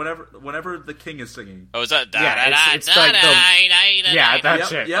whenever the king is singing. Oh, is that? It's like that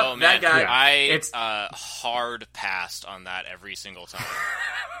shit. Yep, oh man, that guy. I hard passed on that every single time.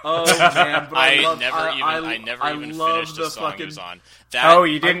 Oh man, but I never even finished the song he was on. That,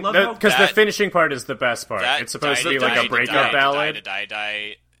 you didn't? Because the finishing part is the best part. It's supposed to be like a breakup ballad.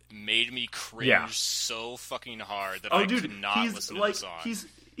 Die made me cringe so fucking hard that I could not listen to the song.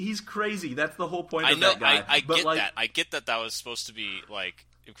 He's crazy. That's the whole point of that guy. I get that. I get that was supposed to be like,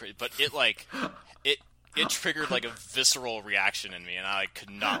 but it it triggered like a visceral reaction in me, and I could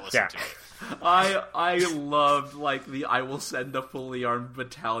not listen to it. I loved like the "I will send a fully armed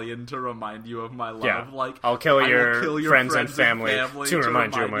battalion to remind you of my love." Yeah. Like I'll kill I will your kill friends and family to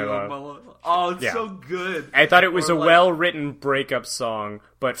remind you of my love. Oh, it's Yeah. so good. I thought it was Or, a like, well-written breakup song,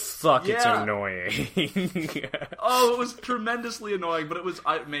 but fuck, it's Yeah. annoying. Oh, it was tremendously annoying, but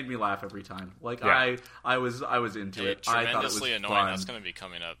it made me laugh every time. Like Yeah. I was into it. I thought it was Tremendously annoying. fun. That's going to be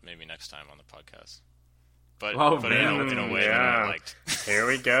coming up maybe next time on the podcast. But, Oh, but man. in a way that Yeah. I liked. Here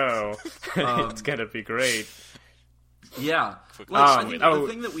we go. It's gonna be great. Yeah. Quick Like, I list. think Oh. the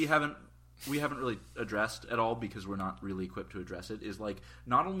thing that we haven't really addressed at all because we're not really equipped to address it is like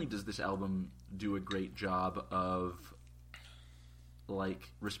not only does this album do a great job of like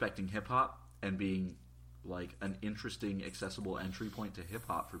respecting hip hop and being like an interesting accessible entry point to hip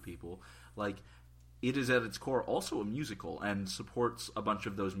hop for people, like it is at its core also a musical and supports a bunch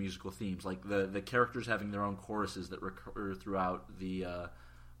of those musical themes, like the characters having their own choruses that recur throughout their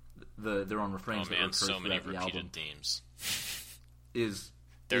own refrains Oh that man, recur so many throughout the album. repeated themes. There's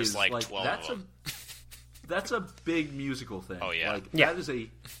There's like 12 that's of them. That's a big musical thing. Oh, yeah. Like Yeah. that is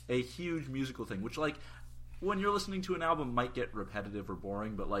a huge musical thing, which like when you're listening to an album might get repetitive or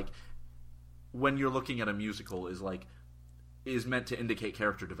boring, but like when you're looking at a musical is meant to indicate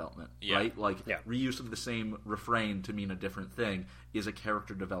character development, Yeah. right? Like Yeah. reuse of the same refrain to mean a different thing is a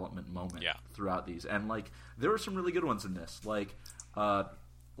character development moment Yeah. throughout these. And like there are some really good ones in this. Like I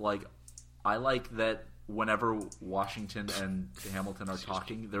like that whenever Washington and Hamilton are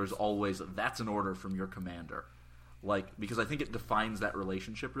talking, there's always "that's an order from your commander." Like because I think it defines that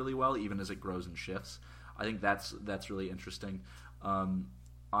relationship really well, even as it grows and shifts. I think that's really interesting.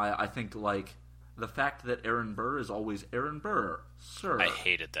 I think like the fact that Aaron Burr is always Aaron Burr, sir. I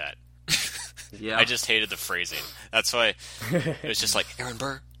hated that. Yeah, I just hated the phrasing. That's why it was just like Aaron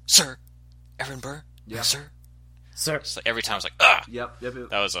Burr, sir. Aaron Burr, Yeah. sir. Sir, It's like every time I was like, ah. Yep.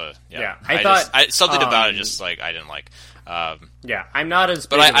 That was a Yeah, I thought, something about it just like I didn't like. yeah, I'm not as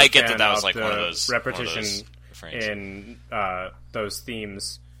big But of a I get fan that was of like the one of those repetition refrains. in those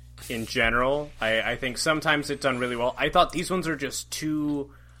themes in general. I think sometimes it's done really well. I thought these ones are just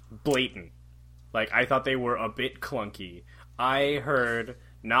too blatant. Like, I thought they were a bit clunky. I heard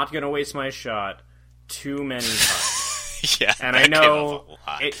 "Not Gonna Waste My Shot" too many times. Yeah, And that I know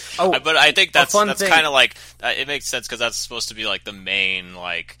came up a lot. But I think that's fun thing- kind of like it makes sense because that's supposed to be like the main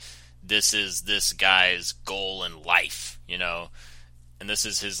like this is this guy's goal in life, you know, and this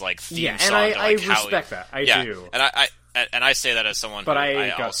is his like theme Yeah, and song. I to, like, how respect that. I yeah, do. and I say that as someone But who I I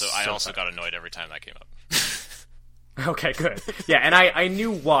got also so got annoyed every time that came up. Okay, good. Yeah, and I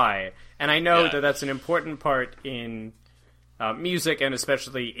knew why. And I know Yeah. that that's an important part in music, and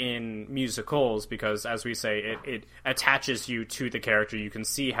especially in musicals, because, as we say, it attaches you to the character. You can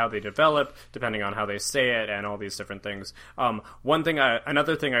see how they develop, depending on how they say it, and all these different things.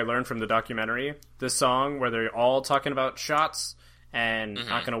 Another thing I learned from the documentary, the song where they're all talking about shots and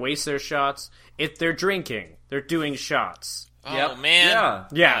not going to waste their shots, they're drinking. They're doing shots. Oh Yep. man,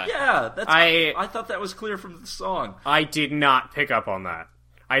 Yeah. Yeah. That's. I thought that was clear from the song. I did not pick up on that.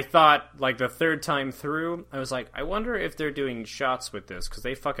 I thought, like, the third time through, I was like, I wonder if they're doing shots with this, because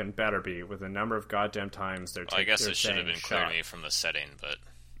they fucking better be, with the number of goddamn times they're I guess they're it should have saying been clear to shot. me from the setting, but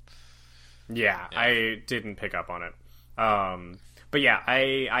Yeah, I didn't pick up on it. But yeah,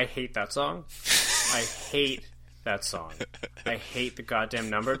 I hate that song. I hate that song. I hate the goddamn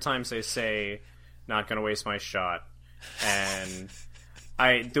number of times they say, "Not gonna waste my shot," and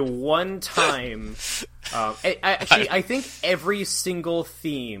the one time, I think every single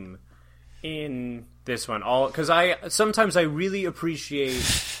theme in this one, because sometimes I really appreciate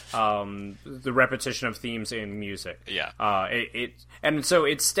the repetition of themes in music. Yeah. And so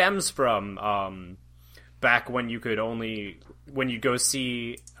it stems from back when you could only when you go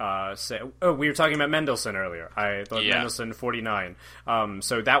see we were talking about Mendelssohn earlier. I thought Yeah. Mendelssohn 49.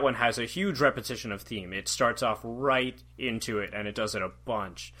 So that one has a huge repetition of theme. It starts off right into it, and it does it a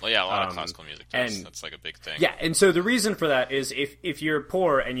bunch. well, yeah, a lot of classical music does. and- That's like a big thing. Yeah, and so the reason for that is if you're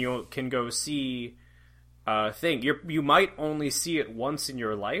poor and you can go see thing, you might only see it once in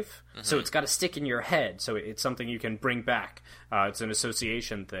your life, so it's got to stick in your head. So it's something you can bring back. It's an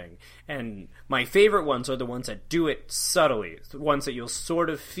association thing. And my favorite ones are the ones that do it subtly, the ones that you'll sort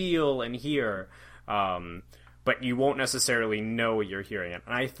of feel and hear, but you won't necessarily know you're hearing it.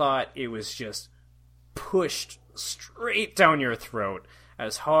 And I thought it was just pushed straight down your throat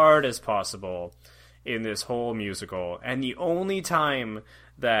as hard as possible in this whole musical. And the only time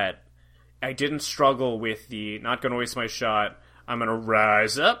that I didn't struggle with the "not gonna waste my shot, I'm gonna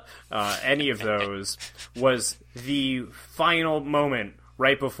rise up," any of those, was the final moment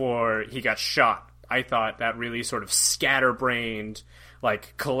right before he got shot. I thought that really sort of scatterbrained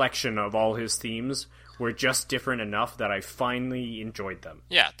like collection of all his themes were just different enough that I finally enjoyed them.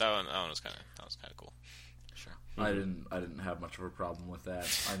 Yeah, that one was kind of cool. Sure. I didn't have much of a problem with that.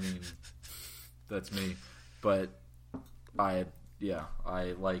 I mean, that's me, but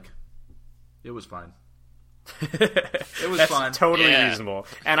it was fine. It was That's fine. totally Yeah. reasonable.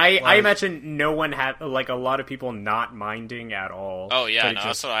 And I imagine no one had, like, a lot of people not minding at all. Oh yeah, but it no,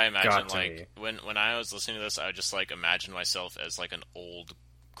 just that's what I got imagine. to Like me. when I was listening to this, I would just like imagine myself as like an old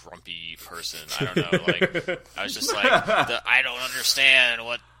grumpy person. I don't know. Like I was just like, I don't understand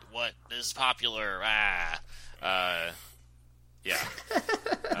what is popular. Yeah,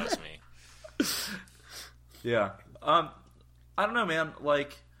 that was me. Yeah. I don't know, man.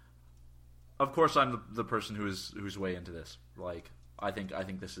 Like, of course, I'm the person who's way into this. Like, I think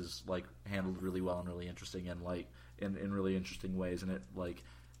this is like handled really well and really interesting, and like in really interesting ways. And it like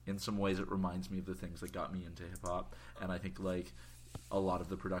in some ways it reminds me of the things that got me into hip hop. And I think like a lot of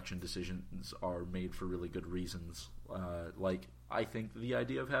the production decisions are made for really good reasons. Like, I think the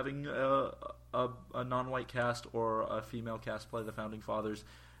idea of having a non-white cast or a female cast play the Founding Fathers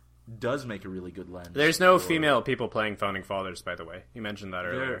does make a really good lens. There's no for- female people playing Founding Fathers, by the way. You mentioned that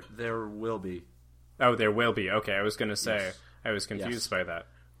earlier. There will be. Oh, there will be. Okay, I was going to say, Yes. I was confused Yes. by that.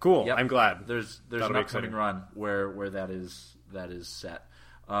 Cool, Yep. I'm glad. There's That'll an be upcoming exciting. run where that is set.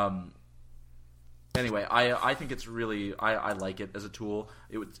 Anyway, I think it's really I like it as a tool.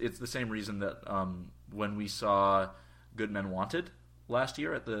 It's the same reason that when we saw Good Men Wanted last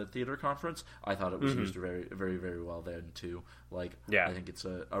year at the theater conference, I thought it was used very, very, very well then too. Like, Yeah. I think it's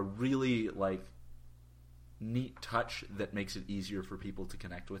a really like neat touch that makes it easier for people to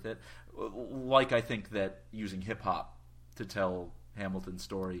connect with it. Like, I think that using hip hop to tell Hamilton's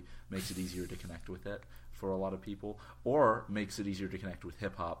story makes it easier to connect with it for a lot of people, or makes it easier to connect with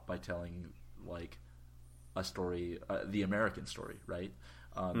hip hop by telling like a story, the American story, right?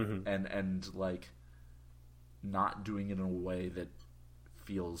 And like not doing it in a way that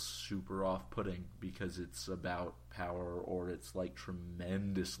feels super off-putting because it's about power or it's like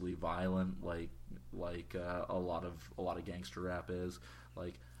tremendously violent, like a lot of gangster rap is.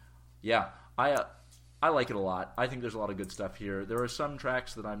 Like, yeah, I like it a lot. I think there's a lot of good stuff here. There are some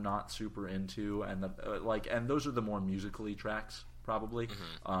tracks that I'm not super into, and and those are the more musically tracks probably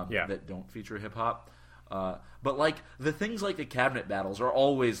that don't feature hip hop. But like the things like the cabinet battles are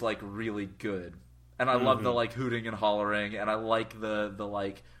always like really good, and I love the like hooting and hollering, and I like the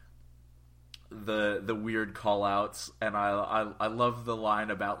weird call outs, and I love the line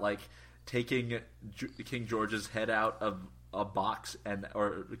about like taking King George's head out of a box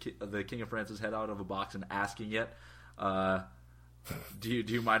or the King of France's head out of a box and asking it, do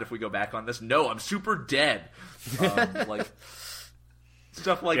you mind if we go back on this? No, I'm super dead. Like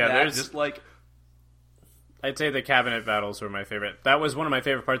stuff like Yeah, that. there's- Just like, I'd say the cabinet battles were my favorite. That was one of my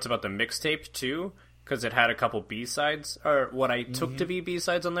favorite parts about the mixtape too, because it had a couple B-sides, or what I took to be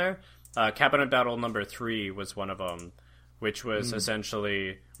B-sides on there. Cabinet Battle number 3 was one of them, which was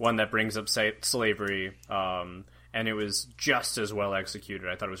essentially one that brings up slavery, and it was just as well executed.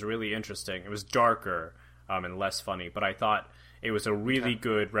 I thought it was really interesting. It was darker and less funny, but I thought it was a really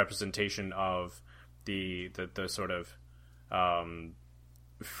good representation of the sort of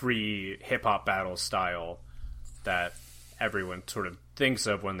free hip-hop battle style that everyone sort of thinks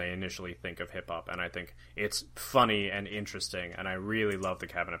of when they initially think of hip-hop, and I think it's funny and interesting, and I really love the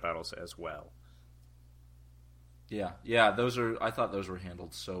cabinet battles as well. yeah, I thought those were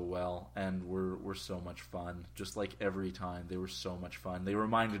handled so well and were so much fun. Just like every time, they were so much fun. They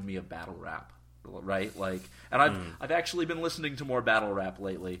reminded me of battle rap, right? Like, and I've actually been listening to more battle rap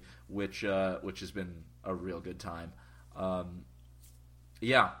lately, which has been a real good time.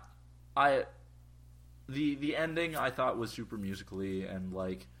 Yeah, the ending I thought was super musically, and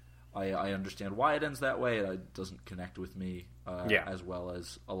like I understand why it ends that way. It doesn't connect with me as well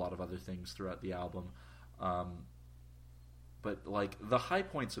as a lot of other things throughout the album. But like the high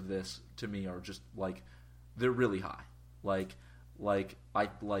points of this to me are just like they're really high. Like I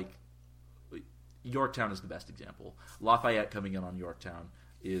like Yorktown is the best example. Lafayette coming in on Yorktown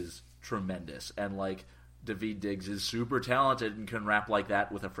is tremendous, and like Daveed Diggs is super talented and can rap like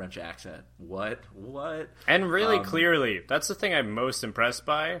that with a French accent. What? And really clearly, that's the thing I'm most impressed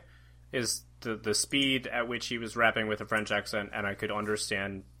by, is the speed at which he was rapping with a French accent, and I could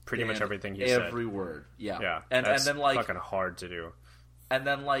understand pretty much everything he said. Every word. Yeah. Yeah, And that's then like fucking hard to do. And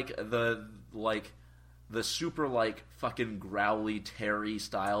then like the super like fucking growly Terry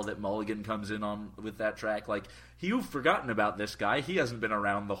style that Mulligan comes in on with that track, like you've forgotten about this guy. He hasn't been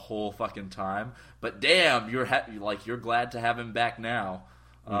around the whole fucking time, but damn, you're glad to have him back now.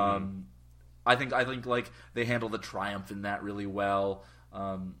 I I think like they handle the triumph in that really well.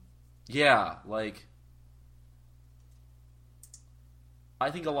 Yeah, like I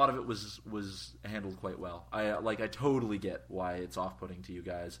think a lot of it was handled quite well. I totally get why it's off-putting to you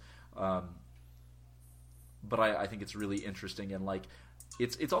guys, but I think it's really interesting, and like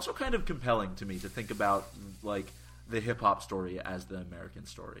it's also kind of compelling to me to think about like the hip hop story as the American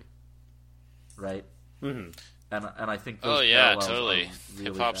story, right? Mm-hmm. And I think those parallels totally. Really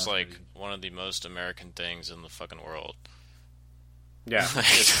hip hop's like fascinating. one of the most American things in the fucking world. Yeah,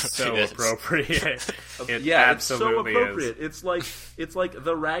 it's so appropriate. It It's so absolutely appropriate. is. It's like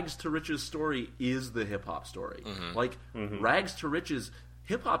the rags to riches story is the hip hop story. Mm-hmm. Like rags to riches,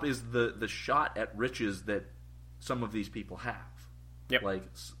 hip hop is the shot at riches that some of these people have. Yep.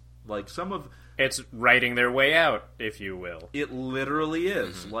 Like some of It's writing their way out, if you will. it literally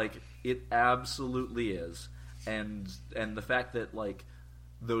is. Like it absolutely is. And the fact that like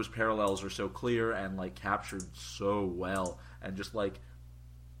those parallels are so clear and like captured so well, and just like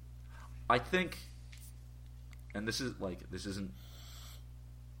I think, and this isn't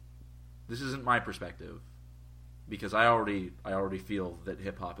my perspective, because I already feel that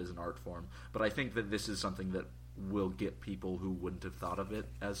hip hop is an art form, but I think that this is something that will get people who wouldn't have thought of it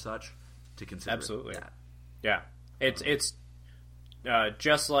as such to consider Absolutely. that. Yeah, it's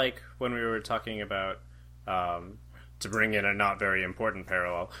just like when we were talking about, to bring in a not very important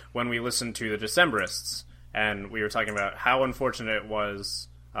parallel, when we listened to the Decemberists, and we were talking about how unfortunate it was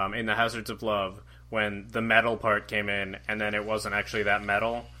in the Hazards of Love when the metal part came in, and then it wasn't actually that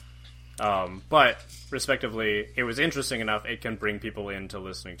metal. But, respectively, it was interesting enough, it can bring people into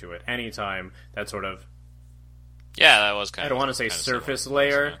listening to it anytime. That sort of, Yeah, that was kind of... I don't want to say kind of surface similar.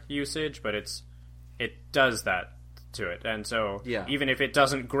 layer Yeah. usage, but it does that to it. And so, Yeah. even if it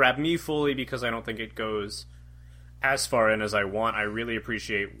doesn't grab me fully because I don't think it goes as far in as I want, I really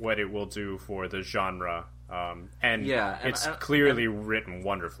appreciate what it will do for the genre. And Yeah, and- it's and- clearly written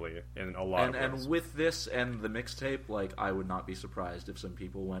wonderfully in a lot of ways. And with this and the mixtape, like I would not be surprised if some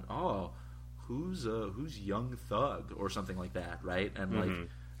people went, "Oh, who's Young Thug?" or something like that, right? And like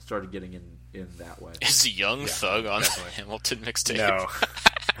started getting in that way. Is Young Thug on the Hamilton mixtape? No,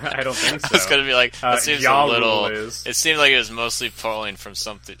 I don't think so. I was gonna be like, that seems Ja a little. Rule is. It seemed like it was mostly pulling from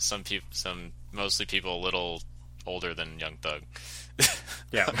mostly people a little older than Young Thug.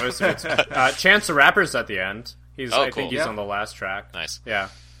 Yeah, most of it's Chance the Rapper's at the end. Oh, I cool. think he's Yeah. on the last track. Nice. Yeah.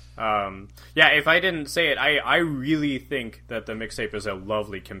 Yeah, if I didn't say it, I really think that the mixtape is a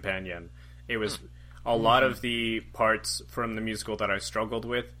lovely companion. It was a lot of the parts from the musical that I struggled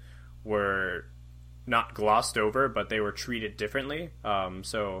with were not glossed over, but they were treated differently.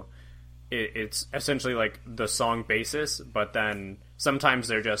 So it's essentially like the song basis, but then sometimes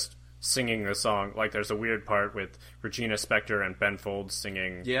they're just singing the song. Like there's a weird part with Regina Spektor and Ben Folds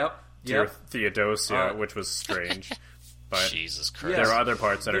singing Yep. Dear Yep. Theodosia, which was strange. But Jesus Christ. there are other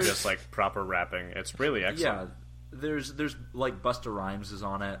parts that are just like proper rapping. It's really excellent. Yeah, there's like Busta Rhymes is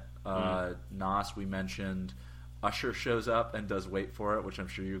on it. Nas we mentioned. Usher shows up and does "Wait for It," which I'm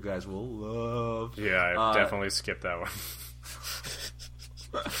sure you guys will love. Yeah, I definitely skipped that one.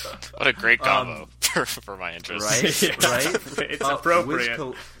 What a great combo for my interest. Right, Yeah, right. it's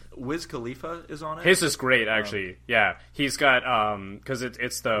appropriate. Wiz Khalifa is on it. His is great, actually. Yeah, he's got because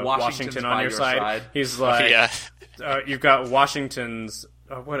it's the Washington's Washington by on your your side. side. He's like, Yeah. you've got Washington's.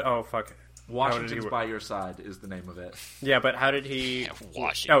 What? Oh fuck. Washington's by Your Side is the name of it. Yeah, but how did he?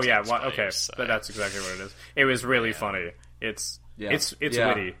 Washington's Oh yeah. by Okay, your side. but that's exactly what it is. It was really funny. It's Yeah. it's Yeah.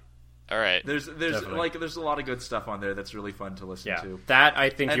 witty. All right. There's Definitely. there's a lot of good stuff on there that's really fun to listen Yeah, to. that I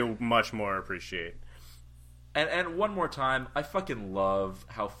think And- you'll much more appreciate. And one more time, I fucking love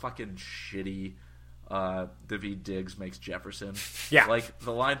how fucking shitty Daveed Diggs makes Jefferson. Yeah. Like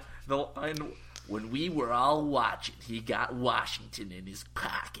the line when we were all watching, he got Washington in his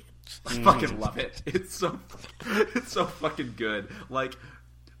pocket. I fucking love it. It's so fucking good. Like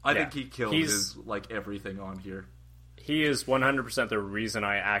I think he killed his like everything on here. He is 100% the reason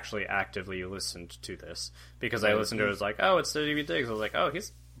I actually actively listened to this. Because I listened to it, I was like, oh, it's Daveed Diggs. I was like, oh,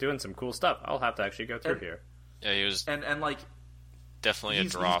 he's doing some cool stuff. I'll have to actually go through here. Yeah, he was And like definitely a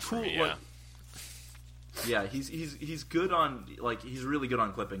he's draw cool, for me. like- Yeah. yeah, he's good on like he's really good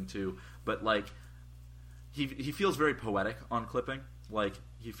on clipping too, but like he feels very poetic on clipping. Like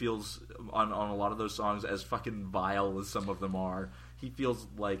he feels on a lot of those songs, as fucking vile as some of them are, he feels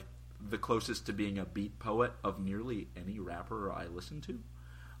like the closest to being a beat poet of nearly any rapper I listen to,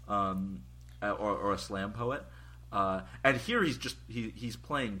 or a slam poet. And here he's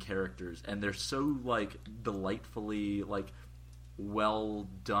playing characters, and they're so like delightfully like well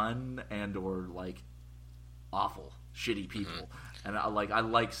done and or like awful, shitty people, and I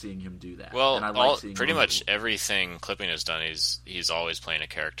like seeing him do that. Well, and I like seeing pretty him much everything Clipping has done, he's always playing a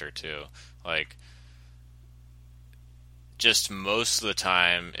character too. Like, just most of the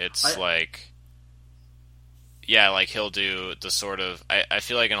time, it's like he'll do the sort of. I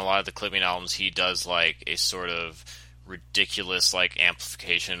feel like in a lot of the Clipping albums, he does like a sort of ridiculous like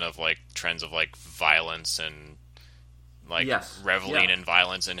amplification of like trends of like violence and like reveling in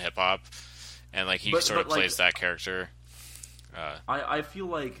violence in hip hop, and like he sort of plays that character. I feel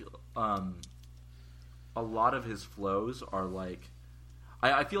like a lot of his flows are like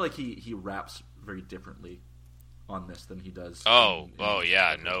I feel like he raps very differently on this than he does. No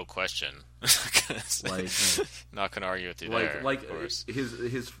question. Like, not gonna argue with you like, there. Like of course.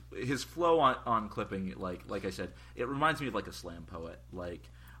 his flow on Clipping, like I said, it reminds me of like a slam poet. Like,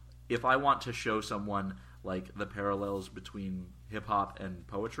 if I want to show someone like the parallels between hip hop and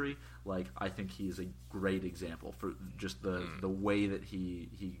poetry, like I think he's a great example for just the way that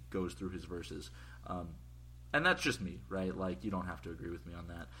he goes through his verses. And that's just me, right? Like, you don't have to agree with me on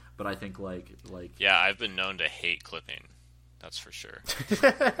that, but I think like yeah, I've been known to hate Clipping. That's for sure.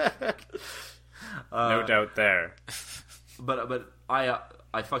 No doubt there. But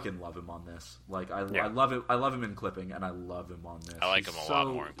I fucking love him on this. Like I love it. I love him in Clipping, and I love him on this. I like him a lot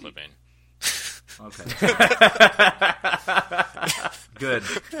more in Clipping. Okay. Good.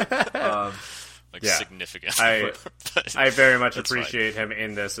 Significant. I very much appreciate him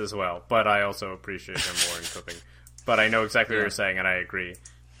in this as well, but I also appreciate him more in Clipping. But I know exactly what you're saying, and I agree.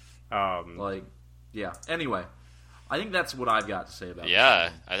 Anyway, I think that's what I've got to say about it.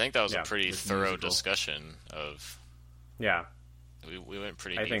 Yeah, I think that was a pretty this thorough musical discussion of... Yeah. We went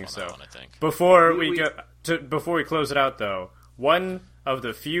pretty deep on that one, I think. Before we close it out, though, one of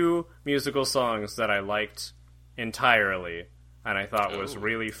the few musical songs that I liked entirely and I thought was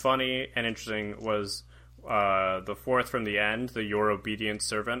really funny and interesting was the fourth from the end, the Your Obedient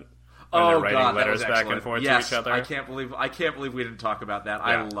Servant. When they're writing letters back and forth to each other. I can't believe we didn't talk about that. Yeah.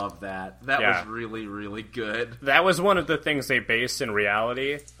 I love that. That was really, really good. That was one of the things they based in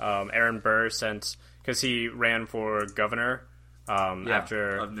reality. Aaron Burr sent, because he ran for governor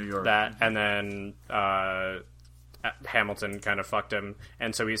after of New York. That, and then Hamilton kind of fucked him,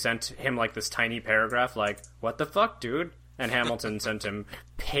 and so he sent him like this tiny paragraph, like, "What the fuck, dude?" And Hamilton sent him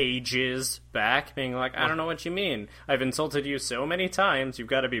pages back, being like, I don't know what you mean. I've insulted you so many times, you've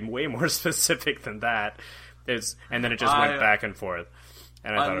got to be way more specific than that. And then it just went back and forth.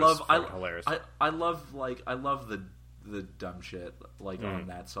 And I thought it was hilarious. I love the dumb shit, like, on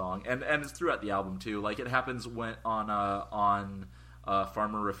that song. And it's throughout the album, too. Like, it happens on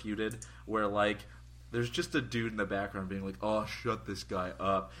Farmer Refuted, where, like, there's just a dude in the background being like, "Oh, shut this guy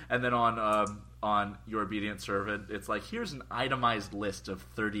up." And then on Your Obedient Servant, it's like, here's an itemized list of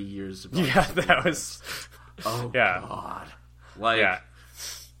 30 years of that was... Oh, God. Like... Yeah.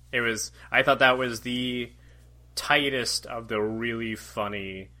 It was... I thought that was the tightest of the really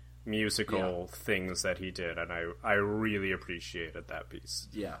funny musical things that he did, and I really appreciated that piece.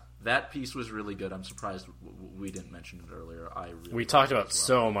 Yeah. That piece was really good. I'm surprised we didn't mention it earlier. We talked about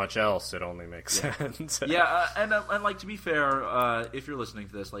so much else, it only makes sense. And like, to be fair, if you're listening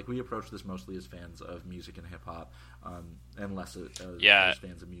to this, like, we approach this mostly as fans of music and hip-hop, and less as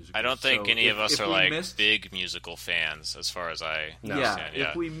fans of music. I don't think any of us are, like, big musical fans, as far as I understand.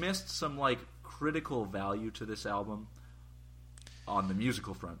 If we missed some, like, critical value to this album on the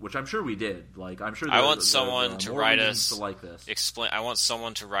musical front, which I'm sure we did. Like, I'm sure I want someone to write us to like this. I want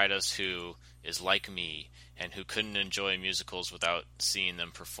someone to write us who is like me and who couldn't enjoy musicals without seeing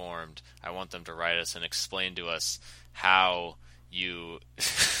them performed. I want them to write us and explain to us how you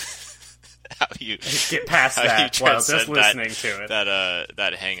get past that while just listening to it.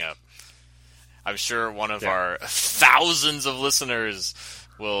 That hang up. I'm sure one of our thousands of listeners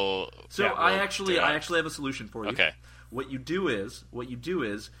will. So I actually have a solution for you. Okay. What you do is,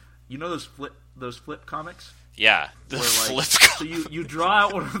 you know those flip comics? Yeah, so you draw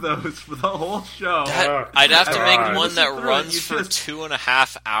out one of those for the whole show. I'd have to make one that runs for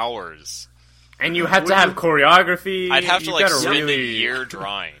 2.5 hours. And you have to have choreography. I'd have to spend a year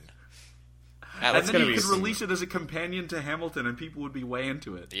drawing. And then you could release it as a companion to Hamilton, and people would be way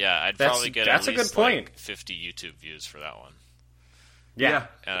into it. Yeah, I'd probably get at least 50 YouTube views for that one. Yeah.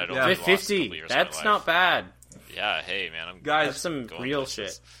 And I'd only 50. That's not bad. Yeah, hey man, guys, that's some real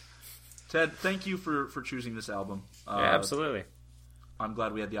shit. Ted, thank you for choosing this album. Yeah, absolutely. I'm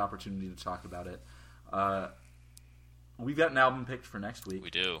glad we had the opportunity to talk about it. We've got an album picked for next week. We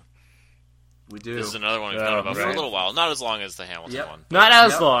do. This is another one we've known about for a little while. Not as long as the Hamilton one. Not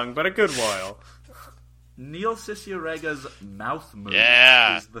as long, but a good while. Neil Cicierega's Mouth Mood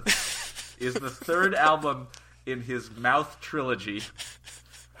is the third album in his Mouth trilogy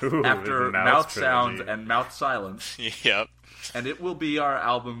Ooh, after the Mouth trilogy. Sounds and Mouth Silence. Yep. And it will be our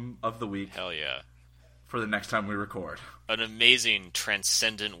album of the week Hell yeah. for the next time we record. An amazing,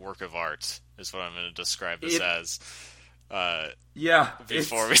 transcendent work of art is what I'm going to describe this as. Yeah.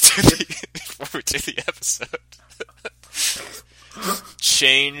 Before we do the episode.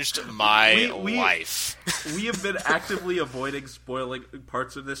 Changed my life. We have been actively avoiding spoiling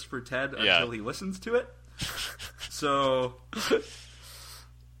parts of this for Ted until he listens to it. So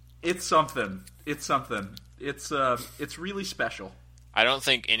it's something. It's something. It's really special. I don't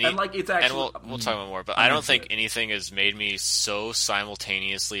think any, and like it's actually, and we'll talk about more, but I don't think anything has made me so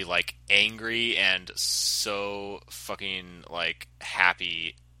simultaneously like angry and so fucking like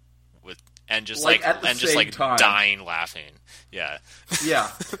happy with, and just like at the and just same like time. dying laughing. Yeah. Yeah.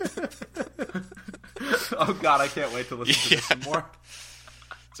 Oh God, I can't wait to listen to this some more.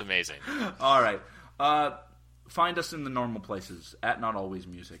 It's amazing. All right. Find us in the normal places at Not Always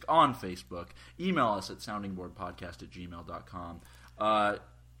Music on Facebook. Email us at soundingboardpodcast@gmail.com.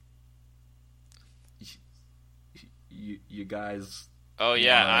 You guys. Oh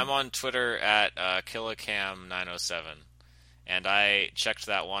yeah, I'm on Twitter at Killacam907, and I checked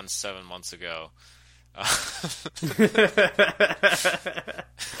that once 7 months ago.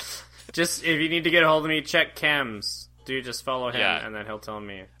 Just if you need to get a hold of me, check Cam's. Just follow him, Yeah. and then he'll tell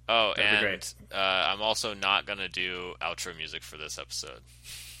me. Oh, That'd be and great. I'm also not gonna do outro music for this episode,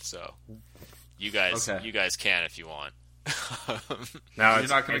 so you guys can if you want. No, You're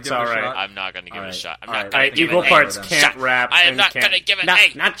not gonna it's give it a all right. shot? I'm not gonna give it a right. shot. I'm All not right. gonna Alright, give equal it parts a can't shot. rap. I am and not can't... gonna give it not,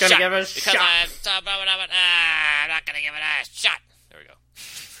 a not gonna shot give it a because shot. I'm not gonna give it a shot. There we go.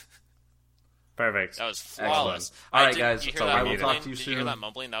 Perfect. That was flawless. All right, Did guys. you hear So that I will mumbling? talk to you Did you hear soon. that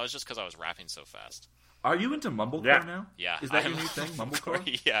mumbling? That was just because I was rapping so fast. Are you into mumblecore Yeah. now? Yeah. Is that your new thing, mumblecore?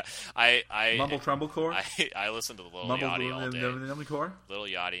 Yeah. I Mumble trumblecore? I listen to Lil Mumble Yachty all day. mumblecore? Lil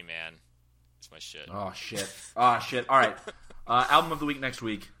Yachty, man. It's my shit. Oh shit! Oh shit! All right. Album of the week next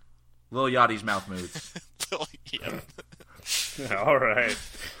week. Lil Yachty's Mouth Moods. Yeah. All right.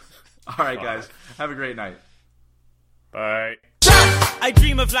 All right, guys. Have a great night. Bye. I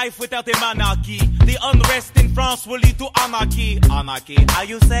dream of life without the monarchy. The unrest in France will lead to anarchy. Anarchy, how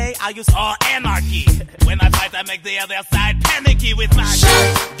you say? Oh, anarchy. When I fight, I make the other side panicky with my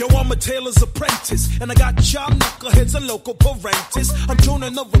Yo, I'm a tailor's apprentice, and I got y'all knuckleheads and local parentes. I'm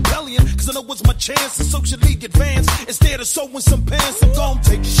joining a rebellion, cause I know it's my chance to socially advance. Instead of sewing some pants, I'm gon'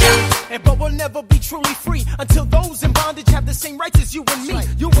 take a shot. But we'll never be truly free until those in bondage have the same rights as you and me.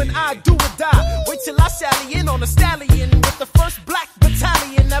 You and I do or die. Wait till I sally in on a stallion with the first black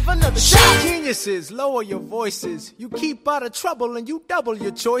battalion. Have another shot. Geniuses, lower your voices. You keep out of trouble and you double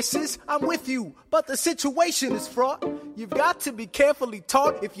your choices. I'm with you, but the situation is fraught. You've got to be carefully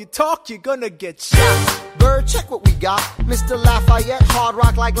taught. If you talk, you're gonna get shot. Bird, check what we got. Mr. Lafayette, hard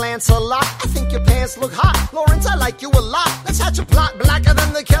rock like Lancelot. I think your pants look hot. Lawrence, I like you a lot. Let's hatch a plot blacker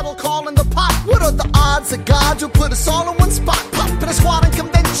than the kettle calling the pot. What are the odds of God will put us all in one spot? Pop in a squad and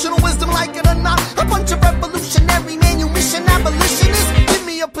conventional wisdom, like it or not. A bunch of revolutionary manumission abolitionists. Give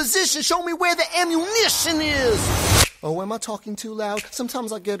me a position, show me where the ammunition is. Oh, am I talking too loud?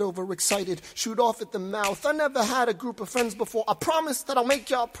 Sometimes I get overexcited, shoot off at the mouth. I never had a group of friends before. I promise that I'll make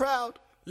y'all proud.